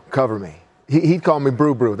 Brew, cover me. He'd call me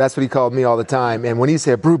Brew. That's what he called me all the time. And when he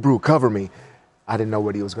said, Brew, cover me, I didn't know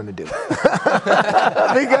what he was going to do.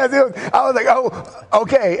 Because I was like, oh,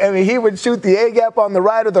 okay. I mean, he would shoot the A gap on the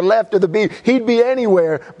right or the left or the B. He'd be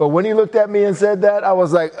anywhere. But when he looked at me and said that, I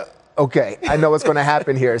was like, okay, I know what's going to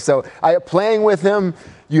happen here. So playing with him,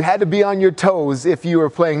 you had to be on your toes if you were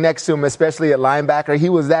playing next to him, especially at linebacker. He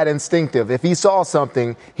was that instinctive. If he saw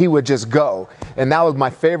something, he would just go. And that was my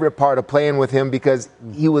favorite part of playing with him because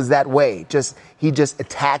he was that way. He just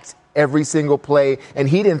attacked every single play. And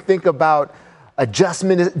he didn't think about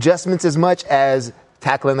adjustments as much as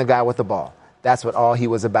tackling the guy with the ball. That's what all he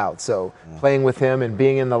was about. So playing with him and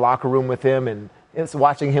being in the locker room with him and it's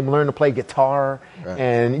watching him learn to play guitar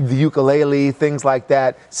and the ukulele, things like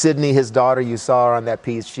that. Sydney, his daughter, you saw her on that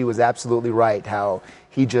piece. She was absolutely right how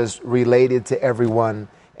he just related to everyone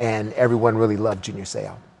and everyone really loved Junior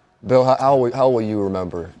Seau. Bill, how will you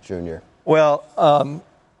remember Junior? Well,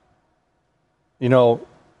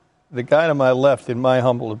 the guy to my left, in my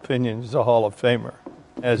humble opinion, is a Hall of Famer,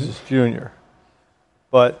 as is Junior.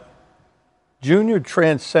 But Junior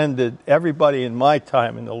transcended everybody in my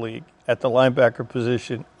time in the league at the linebacker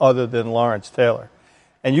position other than Lawrence Taylor.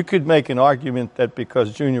 And you could make an argument that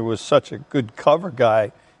because Junior was such a good cover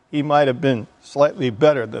guy, he might have been slightly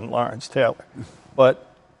better than Lawrence Taylor. But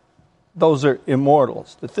those are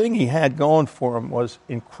immortals. The thing he had going for him was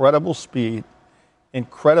incredible speed,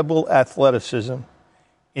 incredible athleticism,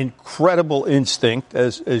 incredible instinct,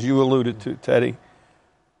 as you alluded to, Teddy.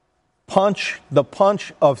 The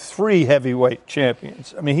punch of 3 heavyweight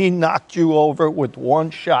champions. I mean, he knocked you over with one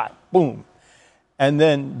shot. Boom. And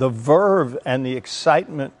then the verve and the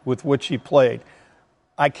excitement with which he played.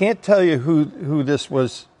 I can't tell you who this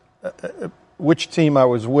was, which team I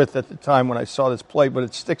was with at the time when I saw this play, but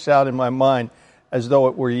it sticks out in my mind as though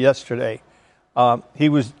it were yesterday. He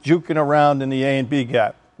was juking around in the A and B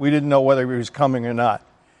gap. We didn't know whether he was coming or not.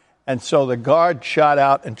 And so the guard shot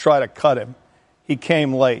out and tried to cut him. He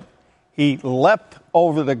came late. He leapt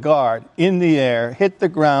over the guard in the air, hit the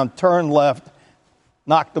ground, turned left,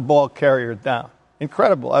 knocked the ball carrier down.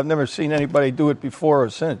 Incredible. I've never seen anybody do it before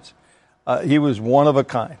or since. He was one of a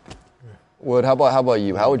kind. Wood, how about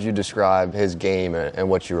you? How would you describe his game and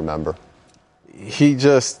what you remember?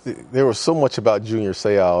 There was so much about Junior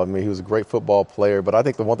Seau. I mean, he was a great football player, but I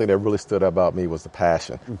think the one thing that really stood out about me was the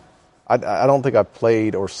passion. I don't think I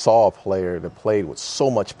played or saw a player that played with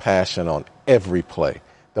so much passion on every play.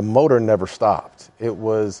 The motor never stopped. It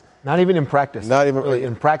was not even in practice. Not even really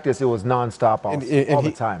in practice. It was nonstop all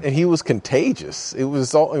the time. And he was contagious. It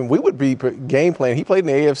was all. And we would be game playing. He played in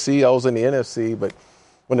the AFC. I was in the NFC. But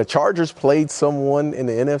when the Chargers played someone in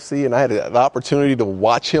the NFC, and I had an opportunity to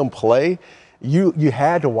watch him play, you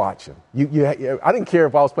had to watch him. I didn't care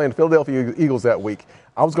if I was playing the Philadelphia Eagles that week.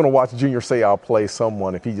 I was going to watch Junior Seau play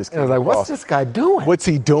someone if he just came across. What's this guy doing? What's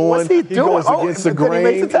he doing? What's he doing? He goes against the grain.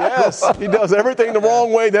 He makes a tackle. Yes, he does everything the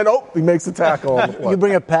wrong way. Then, he makes a tackle. You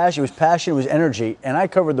bring up passion. It was passion. It was energy. And I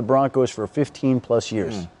covered the Broncos for 15-plus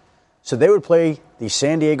years. So they would play the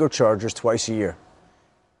San Diego Chargers twice a year.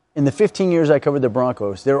 In the 15 years I covered the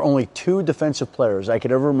Broncos, there were only 2 defensive players I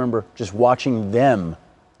could ever remember just watching them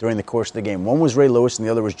during the course of the game. One was Ray Lewis and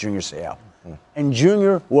the other was Junior Seau. And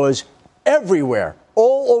Junior was everywhere,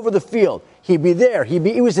 all over the field. He'd be there.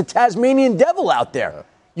 He was the Tasmanian devil out there.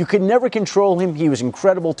 You could never control him. He was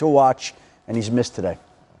incredible to watch, and he's missed today.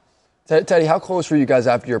 Teddy, how close were you guys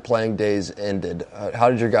after your playing days ended? How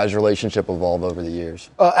did your guys' relationship evolve over the years?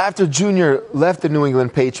 After Junior left the New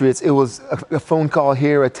England Patriots, it was a phone call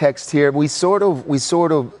here, a text here. We sort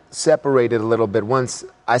of separated a little bit. Once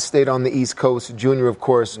I stayed on the East Coast, Junior, of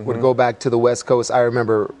course, would go back to the West Coast. I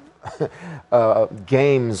remember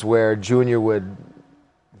games where Junior would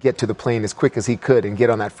get to the plane as quick as he could and get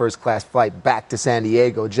on that first-class flight back to San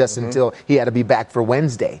Diego just until he had to be back for a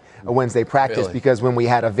Wednesday practice, because when we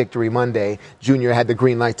had a victory Monday, Junior had the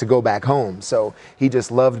green light to go back home. So he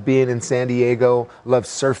just loved being in San Diego, loved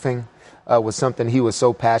surfing, was something he was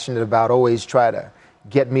so passionate about, always try to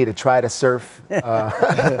get me to try to surf.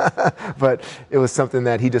 But it was something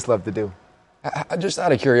that he just loved to do. Just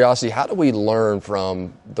out of curiosity, how do we learn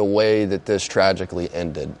from the way that this tragically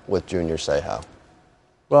ended with Junior Seau?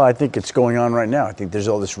 Well, I think it's going on right now. I think there's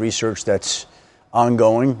all this research that's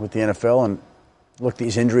ongoing with the NFL. And look,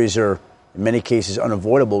 these injuries are, in many cases,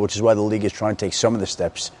 unavoidable, which is why the league is trying to take some of the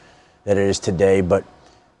steps that it is today. But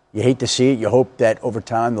you hate to see it. You hope that over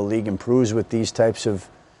time the league improves with these types of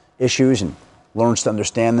issues and learns to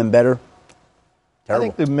understand them better. Terrible. I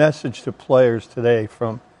think the message to players today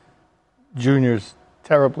from Junior's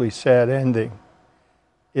terribly sad ending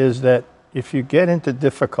is that if you get into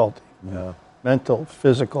difficulty, mental,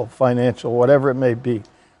 physical, financial, whatever it may be,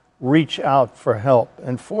 reach out for help.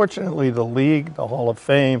 And fortunately, the league, the Hall of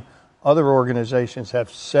Fame, other organizations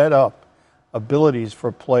have set up abilities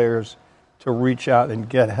for players to reach out and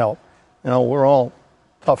get help. You know, we're all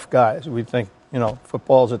tough guys. We think,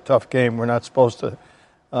 football's a tough game. We're not supposed to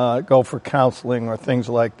go for counseling or things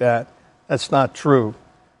like that. That's not true.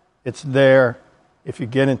 It's there. If you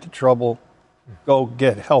get into trouble, go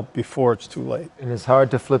get help before it's too late. And it's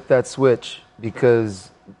hard to flip that switch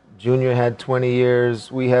because Junior had 20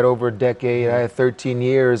 years. We had over a decade. I had 13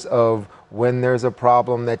 years of when there's a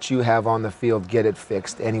problem that you have on the field, get it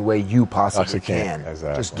fixed any way you possibly can.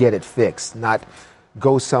 Exactly. Just get it fixed, not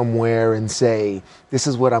go somewhere and say, this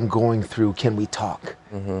is what I'm going through. Can we talk?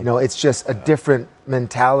 It's just a different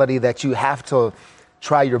mentality that you have to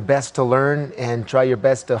try your best to learn and try your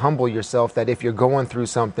best to humble yourself, that if you're going through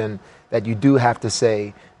something that you do have to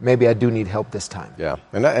say, maybe I do need help this time. Yeah,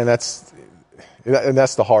 and that's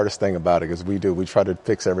the hardest thing about it, because we try to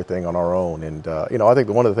fix everything on our own. And, I think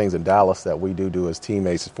one of the things in Dallas that we do as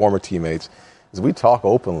teammates, as former teammates, is we talk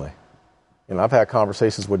openly. I've had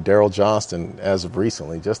conversations with Daryl Johnston as of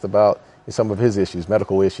recently just about some of his issues,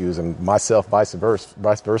 medical issues, and myself, vice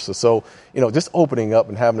versa. So, just opening up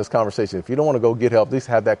and having this conversation. If you don't want to go get help, at least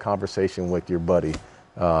have that conversation with your buddy.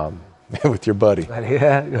 With your buddy.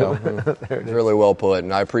 It's really well put,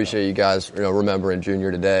 and I appreciate you guys remembering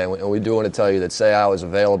Junior today. And we do want to tell you that Seau is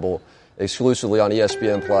available exclusively on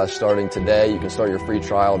ESPN Plus starting today. You can start your free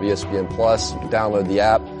trial of ESPN Plus. You can download the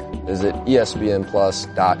app. Visit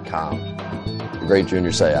ESPNplus.com. The great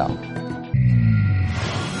Junior Seau.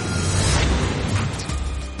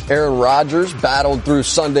 Aaron Rodgers battled through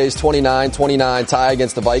Sunday's 29-29 tie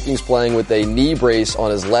against the Vikings, playing with a knee brace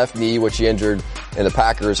on his left knee, which he injured in the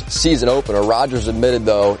Packers' season opener. Rodgers admitted,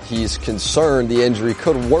 though, he's concerned the injury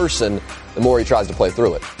could worsen the more he tries to play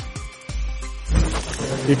through it.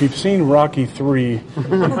 If you've seen Rocky III, you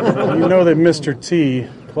know that Mr. T,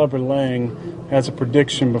 Clubber Lang, has a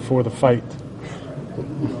prediction before the fight.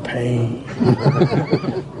 Pain.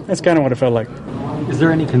 That's kind of what it felt like. Is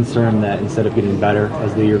there any concern that instead of getting better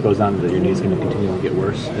as the year goes on, that your knee's going to continue to get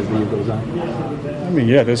worse as the year goes on? I mean,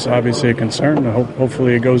 yeah, this is obviously a concern.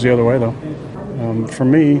 Hopefully it goes the other way, though. For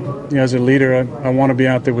me, as a leader, I want to be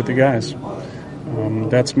out there with the guys.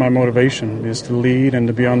 That's my motivation, is to lead and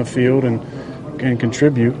to be on the field and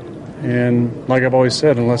contribute. And like I've always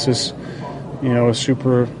said, unless it's, a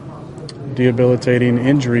super debilitating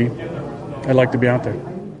injury, I'd like to be out there.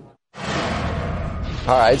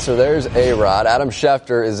 All right, so there's A-Rod. Adam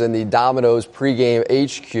Schefter is in the Domino's pregame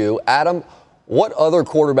HQ. Adam, what other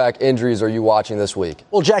quarterback injuries are you watching this week?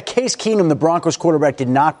 Well, Jack, Case Keenum, the Broncos quarterback, did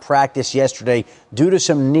not practice yesterday due to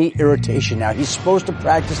some knee irritation. Now, he's supposed to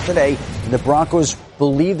practice today, and the Broncos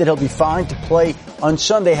believe that he'll be fine to play on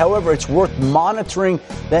Sunday. However, it's worth monitoring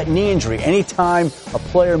that knee injury. Anytime a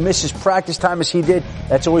player misses practice time as he did,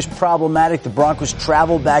 that's always problematic. The Broncos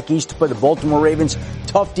travel back east to play the Baltimore Ravens.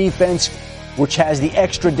 Tough defense, which has the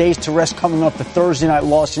extra days to rest coming off the Thursday night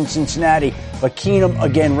loss in Cincinnati. But Keenum,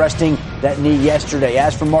 again, resting that knee yesterday.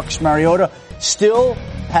 As for Marcus Mariota, still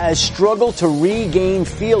has struggled to regain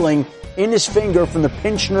feeling in his finger from the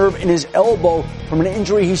pinched nerve in his elbow from an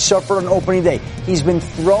injury he suffered on opening day. He's been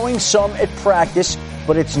throwing some at practice,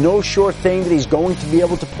 but it's no sure thing that he's going to be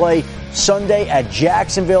able to play Sunday at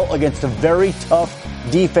Jacksonville against a very tough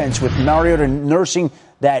defense, with Mariota nursing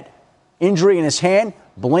that injury in his hand.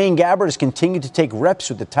 Blaine Gabbert has continued to take reps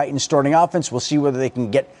with the Titans starting offense. We'll see whether they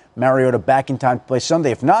can get Mariota back in time to play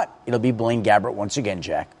Sunday. If not, it'll be Blaine Gabbert once again,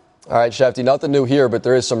 Jack. All right, Shefty, nothing new here, but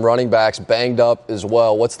there is some running backs banged up as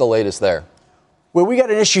well. What's the latest there? Well, we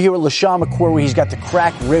got an issue here with LaShawn McCoy where he's got the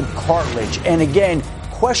cracked rib cartilage. And again,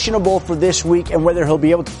 questionable for this week and whether he'll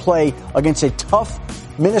be able to play against a tough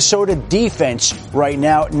Minnesota defense right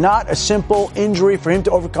now. Not a simple injury for him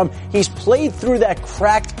to overcome. He's played through that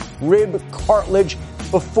cracked rib cartilage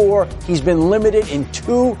before. He's been limited in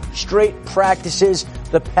 2 straight practices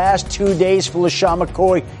the past 2 days for LaShawn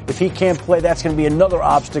McCoy. If he can't play, that's going to be another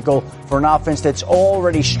obstacle for an offense that's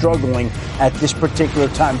already struggling at this particular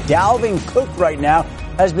time. Dalvin Cook right now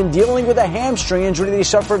has been dealing with a hamstring injury that he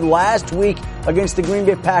suffered last week against the Green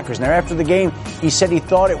Bay Packers. Now, after the game, he said he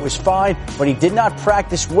thought it was fine, but he did not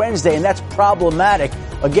practice Wednesday, and that's problematic.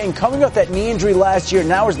 Again, coming off that knee injury last year,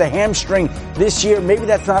 now is the hamstring this year. Maybe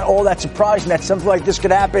that's not all that surprising that something like this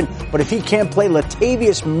could happen, but if he can't play,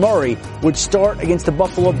 Latavius Murray would start against the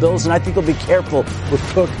Buffalo Bills, and I think they'll be careful with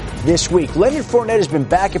Cook this week. Leonard Fournette has been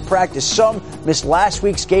back at practice. Some missed last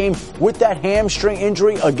week's game with that hamstring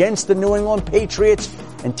injury against the New England Patriots.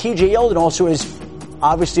 And TJ Yeldon also is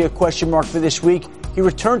obviously a question mark for this week. He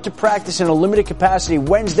returned to practice in a limited capacity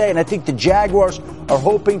Wednesday, and I think the Jaguars are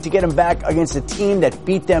hoping to get him back against a team that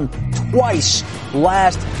beat them twice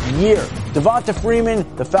last year. Devonta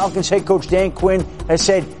Freeman, the Falcons head coach Dan Quinn, has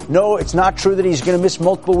said, no, it's not true that he's going to miss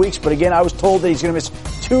multiple weeks. But again, I was told that he's going to miss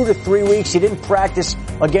 2 to 3 weeks. He didn't practice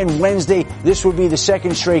again Wednesday. This would be the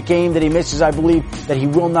second straight game that he misses. I believe that he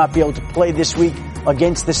will not be able to play this week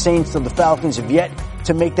against the Saints. The Falcons have yet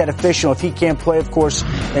to make that official. If he can't play, of course,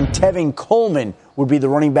 then Tevin Coleman would be the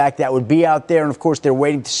running back that would be out there. And, of course, they're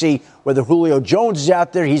waiting to see whether Julio Jones is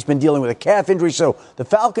out there. He's been dealing with a calf injury. So the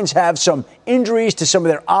Falcons have some injuries to some of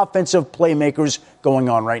their offensive playmakers going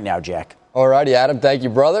on right now, Jack. All righty, Adam. Thank you,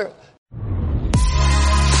 brother.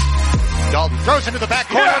 Dalton throws into the back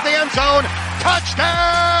corner of the end zone.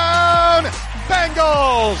 Touchdown,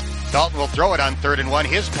 Bengals! Dalton will throw it on 3rd and 1.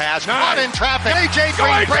 His pass caught in traffic. A.J.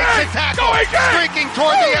 Green breaks the tackle. Streaking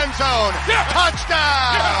toward the end zone.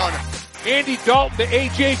 Touchdown! Andy Dalton to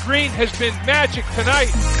A.J. Green has been magic tonight.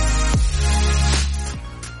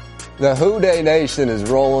 The Houday Nation is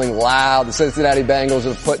rolling loud. The Cincinnati Bengals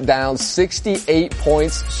have put down 68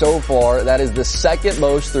 points so far. That is the second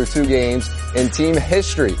most through 2 games in team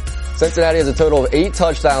history. Cincinnati has a total of 8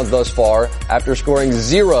 touchdowns thus far after scoring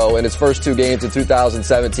 0 in its first 2 games in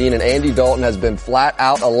 2017, and Andy Dalton has been flat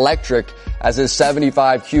out electric as his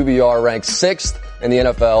 75 QBR ranks 6th in the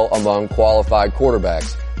NFL among qualified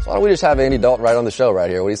quarterbacks. So why don't we just have Andy Dalton right on the show right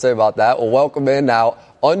here? What do you say about that? Well, welcome in now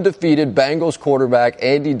undefeated Bengals quarterback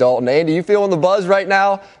Andy Dalton. Andy, you feeling the buzz right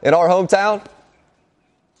now in our hometown?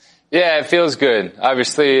 Yeah, it feels good.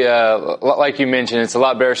 Obviously, like you mentioned, it's a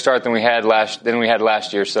lot better start than we had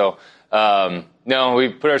last year. So, No,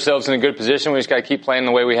 we've put ourselves in a good position. We just got to keep playing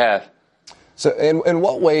the way we have. So in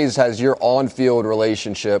what ways has your on-field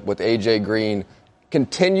relationship with A.J. Green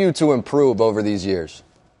continued to improve over these years?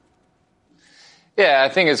 Yeah, I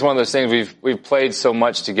think it's one of those things we've played so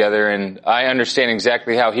much together, and I understand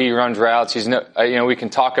exactly how he runs routes. We can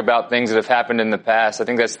talk about things that have happened in the past. I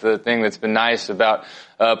think that's the thing that's been nice about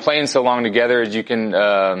playing so long together is you can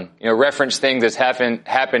reference things that's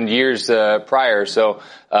happened years prior. So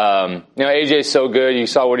AJ's so good. You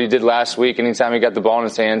saw what he did last week. Anytime he got the ball in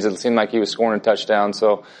his hands, it seemed like he was scoring a touchdown.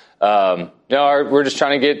 So we're just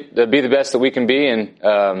trying to be the best that we can be, and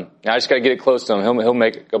I just got to get it close to him. He'll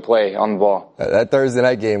make a play on the ball. That Thursday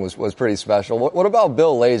night game was pretty special. What about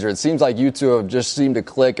Bill Lazor? It seems like you two have just seemed to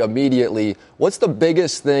click immediately. What's the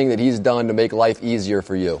biggest thing that he's done to make life easier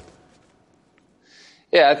for you?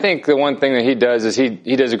 Yeah, I think the one thing that he does is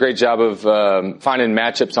he does a great job of finding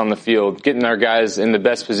matchups on the field, getting our guys in the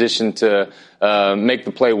best position to make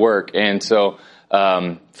the play work. And so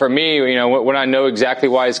for me, when I know exactly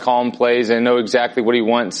why he's calling plays and know exactly what he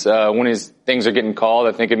wants when his things are getting called,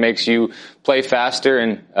 I think it makes you play faster.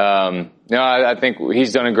 And I think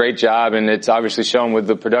he's done a great job, and it's obviously shown with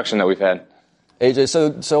the production that we've had.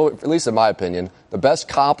 AJ, so at least in my opinion, the best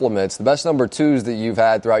compliments, the best number twos that you've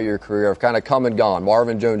had throughout your career have kind of come and gone.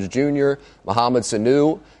 Marvin Jones Jr., Mohamed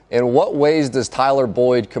Sanu. In what ways does Tyler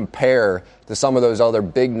Boyd compare to some of those other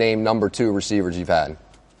big name number two receivers you've had?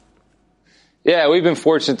 Yeah, we've been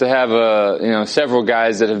fortunate to have several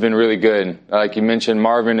guys that have been really good. Like you mentioned,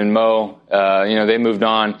 Marvin and Mo. They moved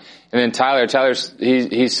on, and then Tyler's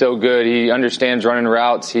he's so good. He understands running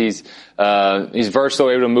routes. He's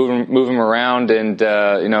versatile, able to move him around, and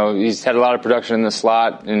he's had a lot of production in the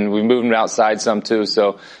slot, and we've moved him outside some too.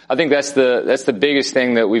 So I think that's the biggest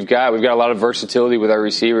thing that we've got. We've got a lot of versatility with our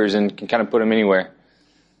receivers and can kind of put them anywhere.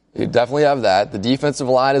 You definitely have that. The defensive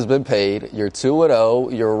line has been paid. You're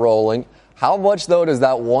 2-0. You're rolling. How much, though, does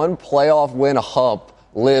that one playoff win hump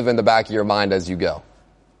live in the back of your mind as you go?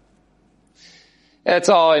 That's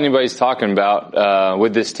all anybody's talking about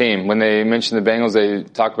with this team. When they mention the Bengals, they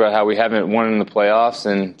talk about how we haven't won in the playoffs.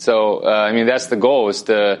 And so, that's the goal, is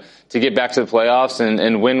to get back to the playoffs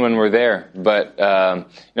and win when we're there. But,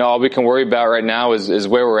 all we can worry about right now is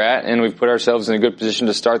where we're at, and we've put ourselves in a good position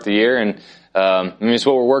to start the year. And it's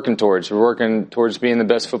what we're working towards. We're working towards being the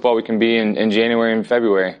best football we can be in January and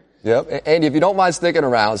February. Yep. Andy, if you don't mind sticking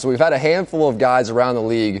around, so we've had a handful of guys around the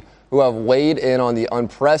league who have weighed in on the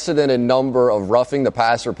unprecedented number of roughing the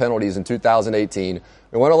passer penalties in 2018.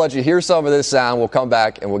 We want to let you hear some of this sound. We'll come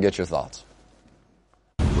back and we'll get your thoughts.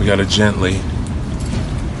 We got to gently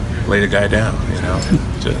lay the guy down,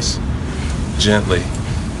 just gently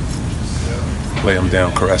lay him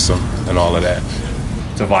down, caress him, and all of that.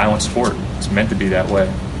 It's a violent sport. It's meant to be that way.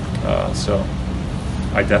 So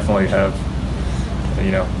I definitely have,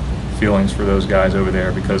 feelings for those guys over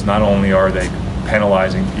there, because not only are they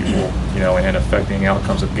penalizing people, and affecting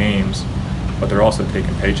outcomes of games, but they're also taking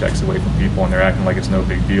paychecks away from people, and they're acting like it's no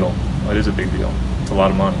big deal. Well, it is a big deal. It's a lot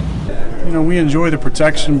of money. We enjoy the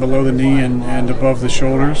protection below the knee and above the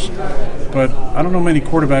shoulders, but I don't know many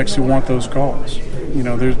quarterbacks who want those calls.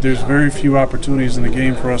 There's very few opportunities in the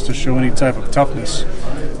game for us to show any type of toughness.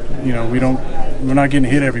 We're not getting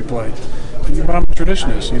hit every play. But I'm a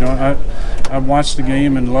traditionalist. I've watched the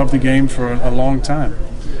game and loved the game for a long time.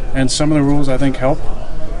 And some of the rules I think help,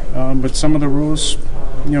 but some of the rules,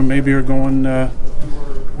 maybe are going the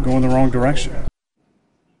wrong direction.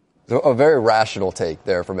 A very rational take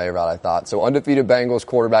there from A-Rod, I thought. So undefeated Bengals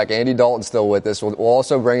quarterback Andy Dalton still with us. We'll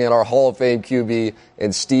also bring in our Hall of Fame QB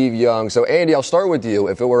and Steve Young. So Andy, I'll start with you.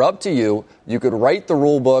 If it were up to you, you could write the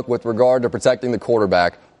rule book with regard to protecting the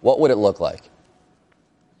quarterback. What would it look like?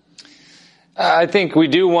 I think we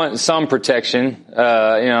do want some protection,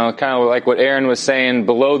 kind of like what Aaron was saying,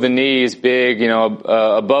 below the knee is big,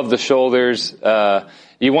 above the shoulders.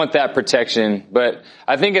 You want that protection. But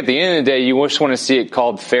I think at the end of the day, you just want to see it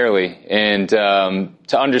called fairly and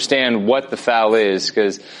to understand what the foul is.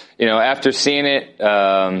 Because, after seeing it,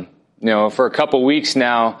 for a couple weeks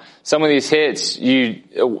now, some of these hits,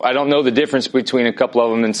 I don't know the difference between a couple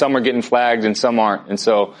of them, and some are getting flagged and some aren't. And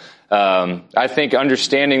so I think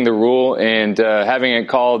understanding the rule and having it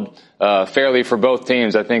called fairly for both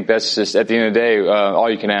teams, I think that's just, at the end of the day, all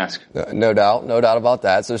you can ask. No doubt about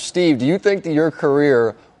that. So, Steve, do you think that your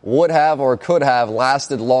career would have or could have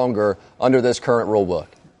lasted longer under this current rule book?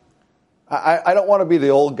 I don't want to be the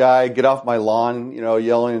old guy, get off my lawn,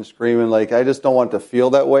 yelling and screaming. I just don't want it to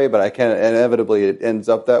feel that way, but inevitably it ends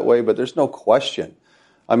up that way. But there's no question.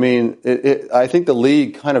 I mean, I think the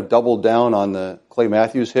league kind of doubled down on the Clay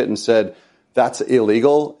Matthews hit and said that's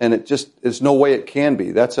illegal, and there's no way it can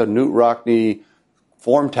be. That's a Knute Rockne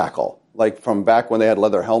form tackle, like from back when they had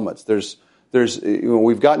leather helmets.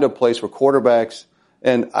 We've gotten to a place where quarterbacks,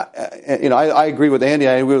 and I agree with Andy.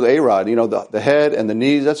 I agree with A-Rod. The head and the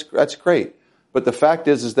knees. That's great. But the fact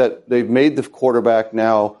is that they've made the quarterback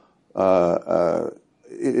now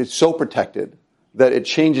it's so protected that it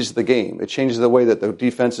changes the game. It changes the way that the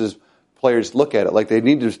defense's players look at it. Like they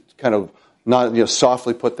need to kind of not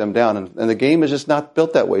softly put them down, and the game is just not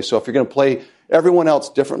built that way. So if you're going to play everyone else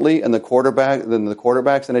differently than the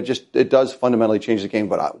quarterbacks, then it does fundamentally change the game.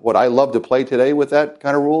 But would I love to play today with that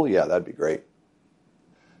kind of rule? Yeah, that'd be great.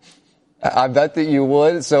 I bet that you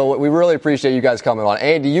would. So we really appreciate you guys coming on.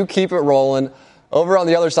 Andy, you keep it rolling. Over on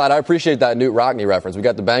the other side, I appreciate that Newt Rockne reference. We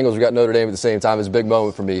got the Bengals, we got Notre Dame at the same time. It's a big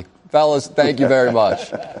moment for me. Fellas, thank you very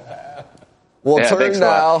much. We'll turn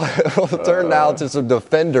now to some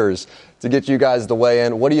defenders to get you guys to weigh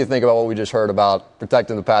in. What do you think about what we just heard about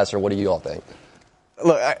protecting the passer? What do you all think?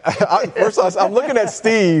 Look, first of all, I'm looking at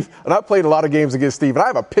Steve, and I played a lot of games against Steve, and I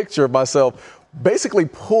have a picture of myself basically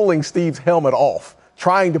pulling Steve's helmet off,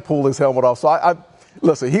 trying to pull his helmet off. So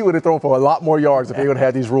listen, he would have thrown for a lot more yards if he would have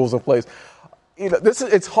had these rules in place.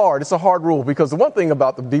 It's hard. It's a hard rule because the one thing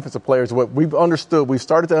about the defensive players, what we've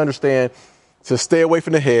started to understand, to stay away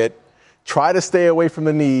from the head, try to stay away from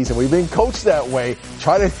the knees, and we've been coached that way.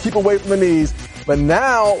 Try to keep away from the knees. But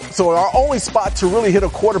now, so our only spot to really hit a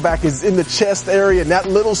quarterback is in the chest area, in that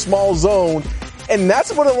little small zone. And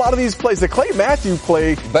that's what a lot of these plays, the Clay Matthews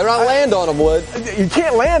play. Better not land on him, Wood. You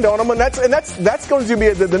can't land on him, and that's going to be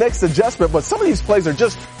the next adjustment. But some of these plays are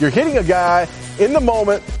just, you're hitting a guy in the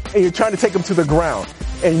moment, and you're trying to take him to the ground.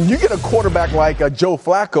 And you get a quarterback like Joe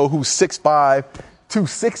Flacco, who's 6'5",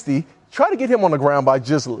 260, try to get him on the ground by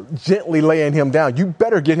just gently laying him down. You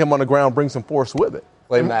better get him on the ground, bring some force with it.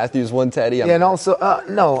 Clay Matthews won, Teddy. And also,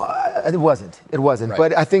 no, it wasn't. It wasn't. Right.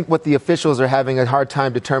 But I think what the officials are having a hard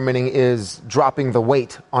time determining is dropping the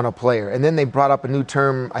weight on a player. And then they brought up a new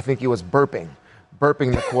term, I think it was burping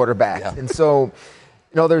the quarterback. Yeah. And so,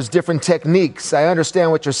 there's different techniques. I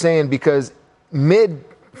understand what you're saying because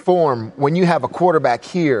mid-form, when you have a quarterback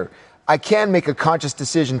here, I can make a conscious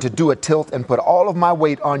decision to do a tilt and put all of my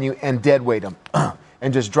weight on you and dead weight him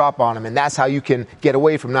and just drop on him. And that's how you can get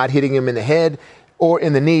away from not hitting him in the head or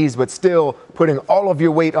in the knees, but still putting all of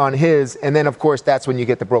your weight on his. And then, of course, that's when you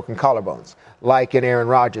get the broken collarbones, like in Aaron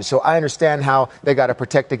Rodgers. So I understand how they got to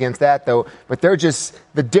protect against that, though. But they're just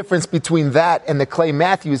the difference between that and the Clay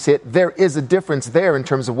Matthews hit. There is a difference there in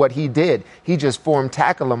terms of what he did. He just formed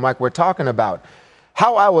tackle him like we're talking about.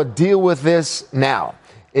 How I would deal with this now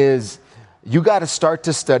is you got to start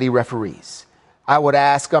to study referees. I would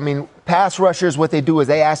ask, pass rushers, what they do is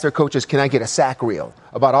they ask their coaches, can I get a sack reel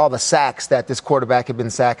about all the sacks that this quarterback had been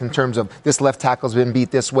sacked in terms of this left tackle's been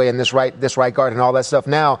beat this way and this right guard and all that stuff.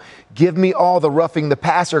 Now, give me all the roughing the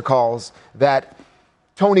passer calls that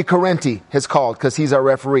Tony Correnti has called because he's our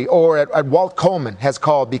referee, or at Walt Coleman has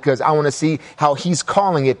called because I want to see how he's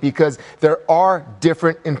calling it because there are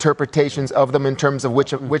different interpretations of them in terms of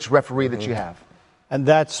which referee that you have. And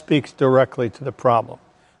that speaks directly to the problem.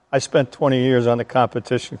 I spent 20 years on the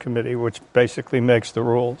competition committee, which basically makes the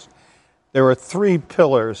rules. There are 3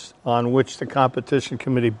 pillars on which the competition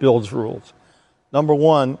committee builds rules. Number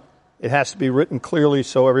 1, it has to be written clearly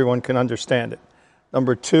so everyone can understand it.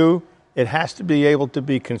 Number 2, it has to be able to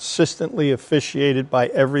be consistently officiated by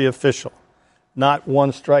every official, not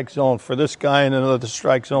one strike zone for this guy and another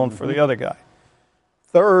strike zone for the other guy.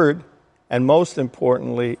 Third, and most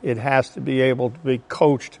importantly, it has to be able to be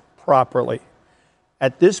coached properly.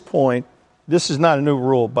 At this point, this is not a new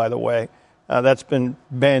rule, by the way. That's been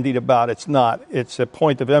bandied about. It's not. It's a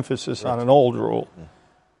point of emphasis on an old rule.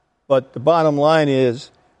 But the bottom line is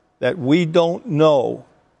that we don't know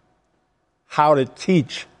how to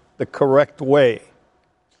teach the correct way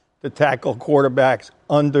to tackle quarterbacks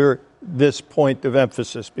under this point of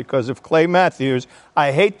emphasis. Because if Clay Matthews,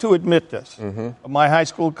 I hate to admit this, but my high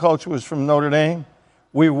school coach was from Notre Dame.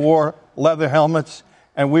 We wore leather helmets.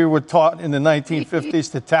 And we were taught in the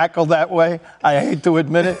 1950s to tackle that way. I hate to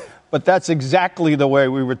admit it, but that's exactly the way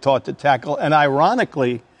we were taught to tackle. And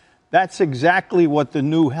ironically, that's exactly what the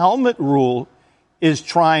new helmet rule is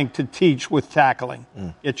trying to teach with tackling.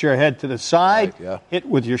 Get your head to the side, hit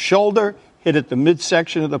with your shoulder, hit at the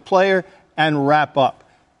midsection of the player, and wrap up.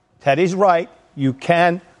 Teddy's right. You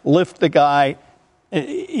can lift the guy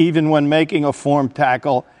even when making a form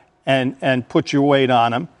tackle and put your weight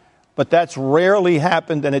on him. But that's rarely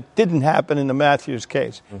happened, and it didn't happen in the Matthews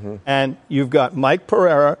case. And you've got Mike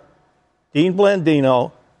Pereira, Dean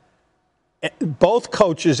Blandino, both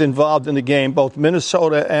coaches involved in the game, both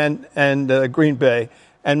Minnesota and Green Bay,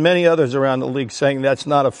 and many others around the league saying that's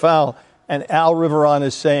not a foul. And Al Riveron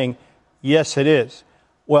is saying, yes, it is.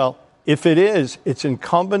 Well, if it is, it's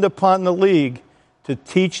incumbent upon the league to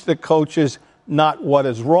teach the coaches not what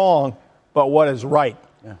is wrong, but what is right.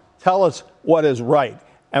 Yeah. Tell us what is right,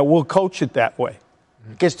 and we'll coach it that way.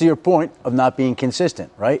 Gets to your point of not being consistent,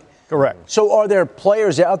 right? Correct. So are there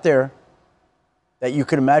players out there that you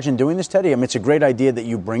could imagine doing this, Teddy? I mean, it's a great idea that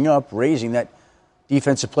you bring up, raising that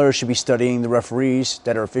defensive players should be studying the referees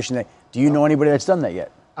that are officiating. Do you know anybody that's done that yet?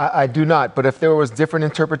 I do not, but if there was different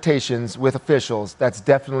interpretations with officials, that's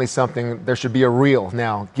definitely something. There should be a reel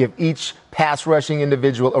now. Give each pass rushing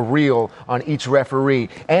individual a reel on each referee.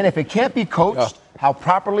 And if it can't be coached how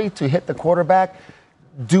properly to hit the quarterback,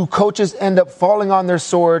 do coaches end up falling on their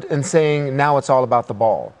sword and saying, now it's all about the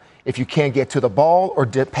ball? If you can't get to the ball or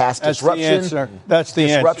pass disruption, that's the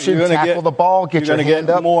disruption, answer. tackle the ball, get your hand up. You're going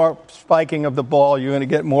to get more spiking of the ball. You're going to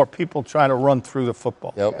get more people trying to run through the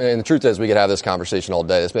football. Yep. And the truth is, we could have this conversation all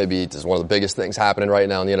day. This maybe is one of the biggest things happening right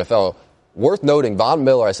now in the NFL. Worth noting, Von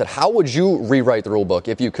Miller, I said, how would you rewrite the rule book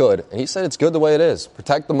if you could? And he said it's good the way it is.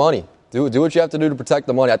 Protect the money. Do what you have to do to protect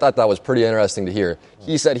the money. I thought that was pretty interesting to hear.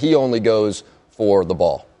 He said he only goes for the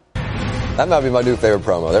ball. That might be my new favorite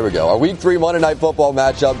promo. There we go. Our Week 3 Monday Night Football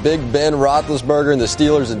matchup, Big Ben Roethlisberger and the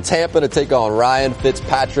Steelers in Tampa to take on Ryan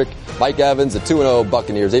Fitzpatrick. Mike Evans, the 2-0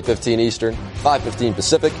 Buccaneers, 8:15 Eastern, 5:15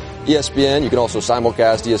 Pacific. ESPN, you can also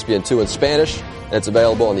simulcast ESPN2 in Spanish, and it's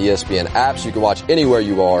available on the ESPN app, so you can watch anywhere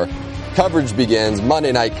you are. Coverage begins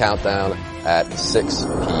Monday Night Countdown at 6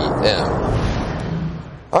 p.m.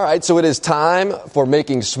 All right, so it is time for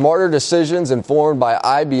making smarter decisions informed by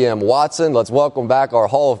IBM Watson. Let's welcome back our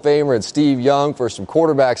Hall of Famer and Steve Young for some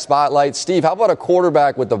quarterback spotlight. Steve, how about a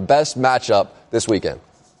quarterback with the best matchup this weekend?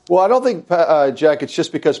 Well, I don't think, Jack, it's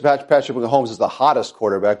just because Patrick Mahomes is the hottest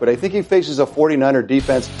quarterback, but I think he faces a 49er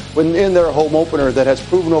defense in their home opener that has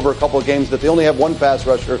proven over a couple of games that they only have one pass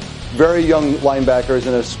rusher, very young linebackers,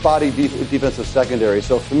 and a spotty defensive secondary.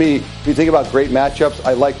 So for me, if you think about great matchups,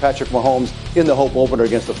 I like Patrick Mahomes in the home opener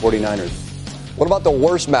against the 49ers. What about the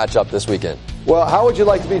worst matchup this weekend? Well, how would you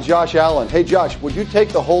like to be Josh Allen? Hey, Josh, would you take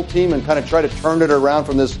the whole team and kind of try to turn it around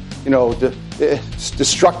from this,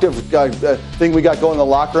 destructive thing we got going in the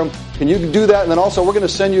locker room? Can you do that? And then also, we're going to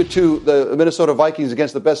send you to the Minnesota Vikings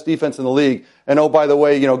against the best defense in the league. And oh, by the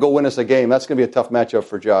way, go win us a game. That's going to be a tough matchup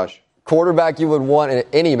for Josh. Quarterback you would want in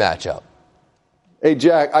any matchup? Hey,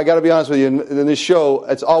 Jack, I got to be honest with you. In this show,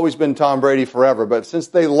 it's always been Tom Brady forever. But since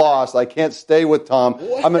they lost, I can't stay with Tom.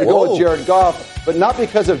 I'm going to go with Jared Goff, but not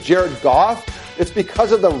because of Jared Goff. It's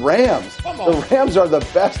because of the Rams. The Rams are the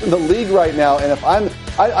best in the league right now. And if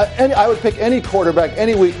I would pick any quarterback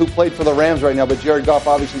any week who played for the Rams right now. But Jared Goff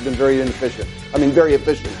obviously has been very efficient.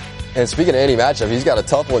 And speaking of any matchup, he's got a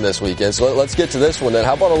tough one this weekend. So let's get to this one then.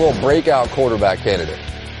 How about a little breakout quarterback candidate?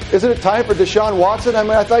 Isn't it time for Deshaun Watson?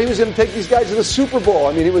 I thought he was going to take these guys to the Super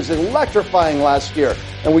Bowl. He was electrifying last year,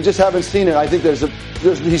 and we just haven't seen it. I think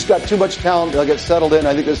he's got too much talent. He'll get settled in.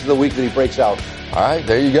 I think this is the week that he breaks out. All right,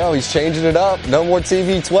 there you go. He's changing it up. No more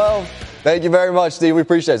TV 12. Thank you very much, Steve. We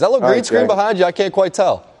appreciate it. Is that little green screen behind you? I can't quite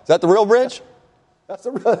tell. Is that the real bridge? That's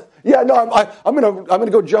the real. Yeah, no, I'm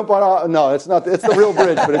gonna go jump on. No, it's not. It's the real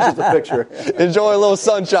bridge, but it's just a picture. Enjoy a little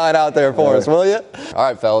sunshine out there for us, will you? All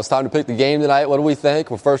right, fellas, time to pick the game tonight. What do we think?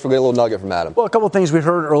 Well, first we'll get a little nugget from Adam. Well, a couple of things we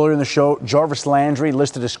heard earlier in the show. Jarvis Landry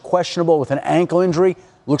listed as questionable with an ankle injury.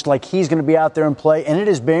 Looks like he's going to be out there and play, and it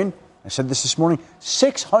has been, I said this morning,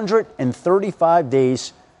 635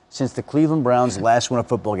 days since the Cleveland Browns last won a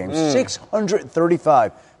football game.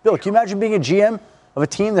 635. Bill, can you imagine being a GM of a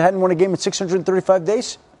team that hadn't won a game in 635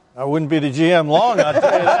 days? I wouldn't be the GM long, I'll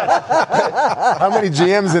tell you that. How many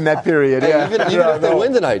GMs in that period? Hey, even if they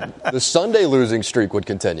win tonight, the Sunday losing streak would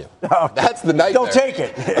continue. Okay. That's the nightmare. Don't take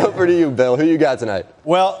it. Over to you, Bill. Who you got tonight?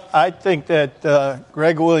 Well, I think that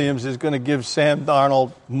Greg Williams is going to give Sam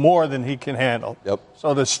Darnold more than he can handle. Yep.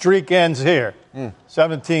 So the streak ends here.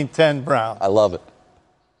 17-10 Browns. I love it.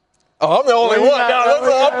 Oh, I'm the only one.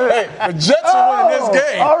 Hey, the Jets are winning this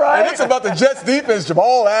game. All right. And it's about the Jets defense.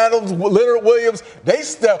 Jamal Adams, Leonard Williams, they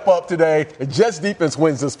step up today. The Jets defense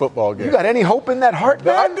wins this football game. You got any hope in that heart,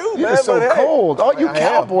 man? I do, You're man. just so cold. All you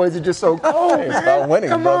Cowboys are just so cold. It's about winning,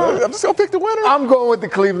 brother. I'm just going to pick the winner. I'm going with the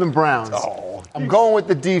Cleveland Browns. I'm going with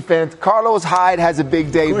the defense. Carlos Hyde has a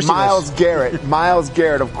big day. Miles Garrett,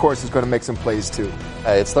 of course, is going to make some plays, too.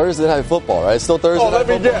 Hey, it's Thursday Night Football, right? It's still Thursday Night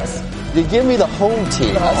Football. Let me guess. You give me the home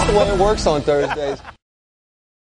team. That's the way it works on Thursdays.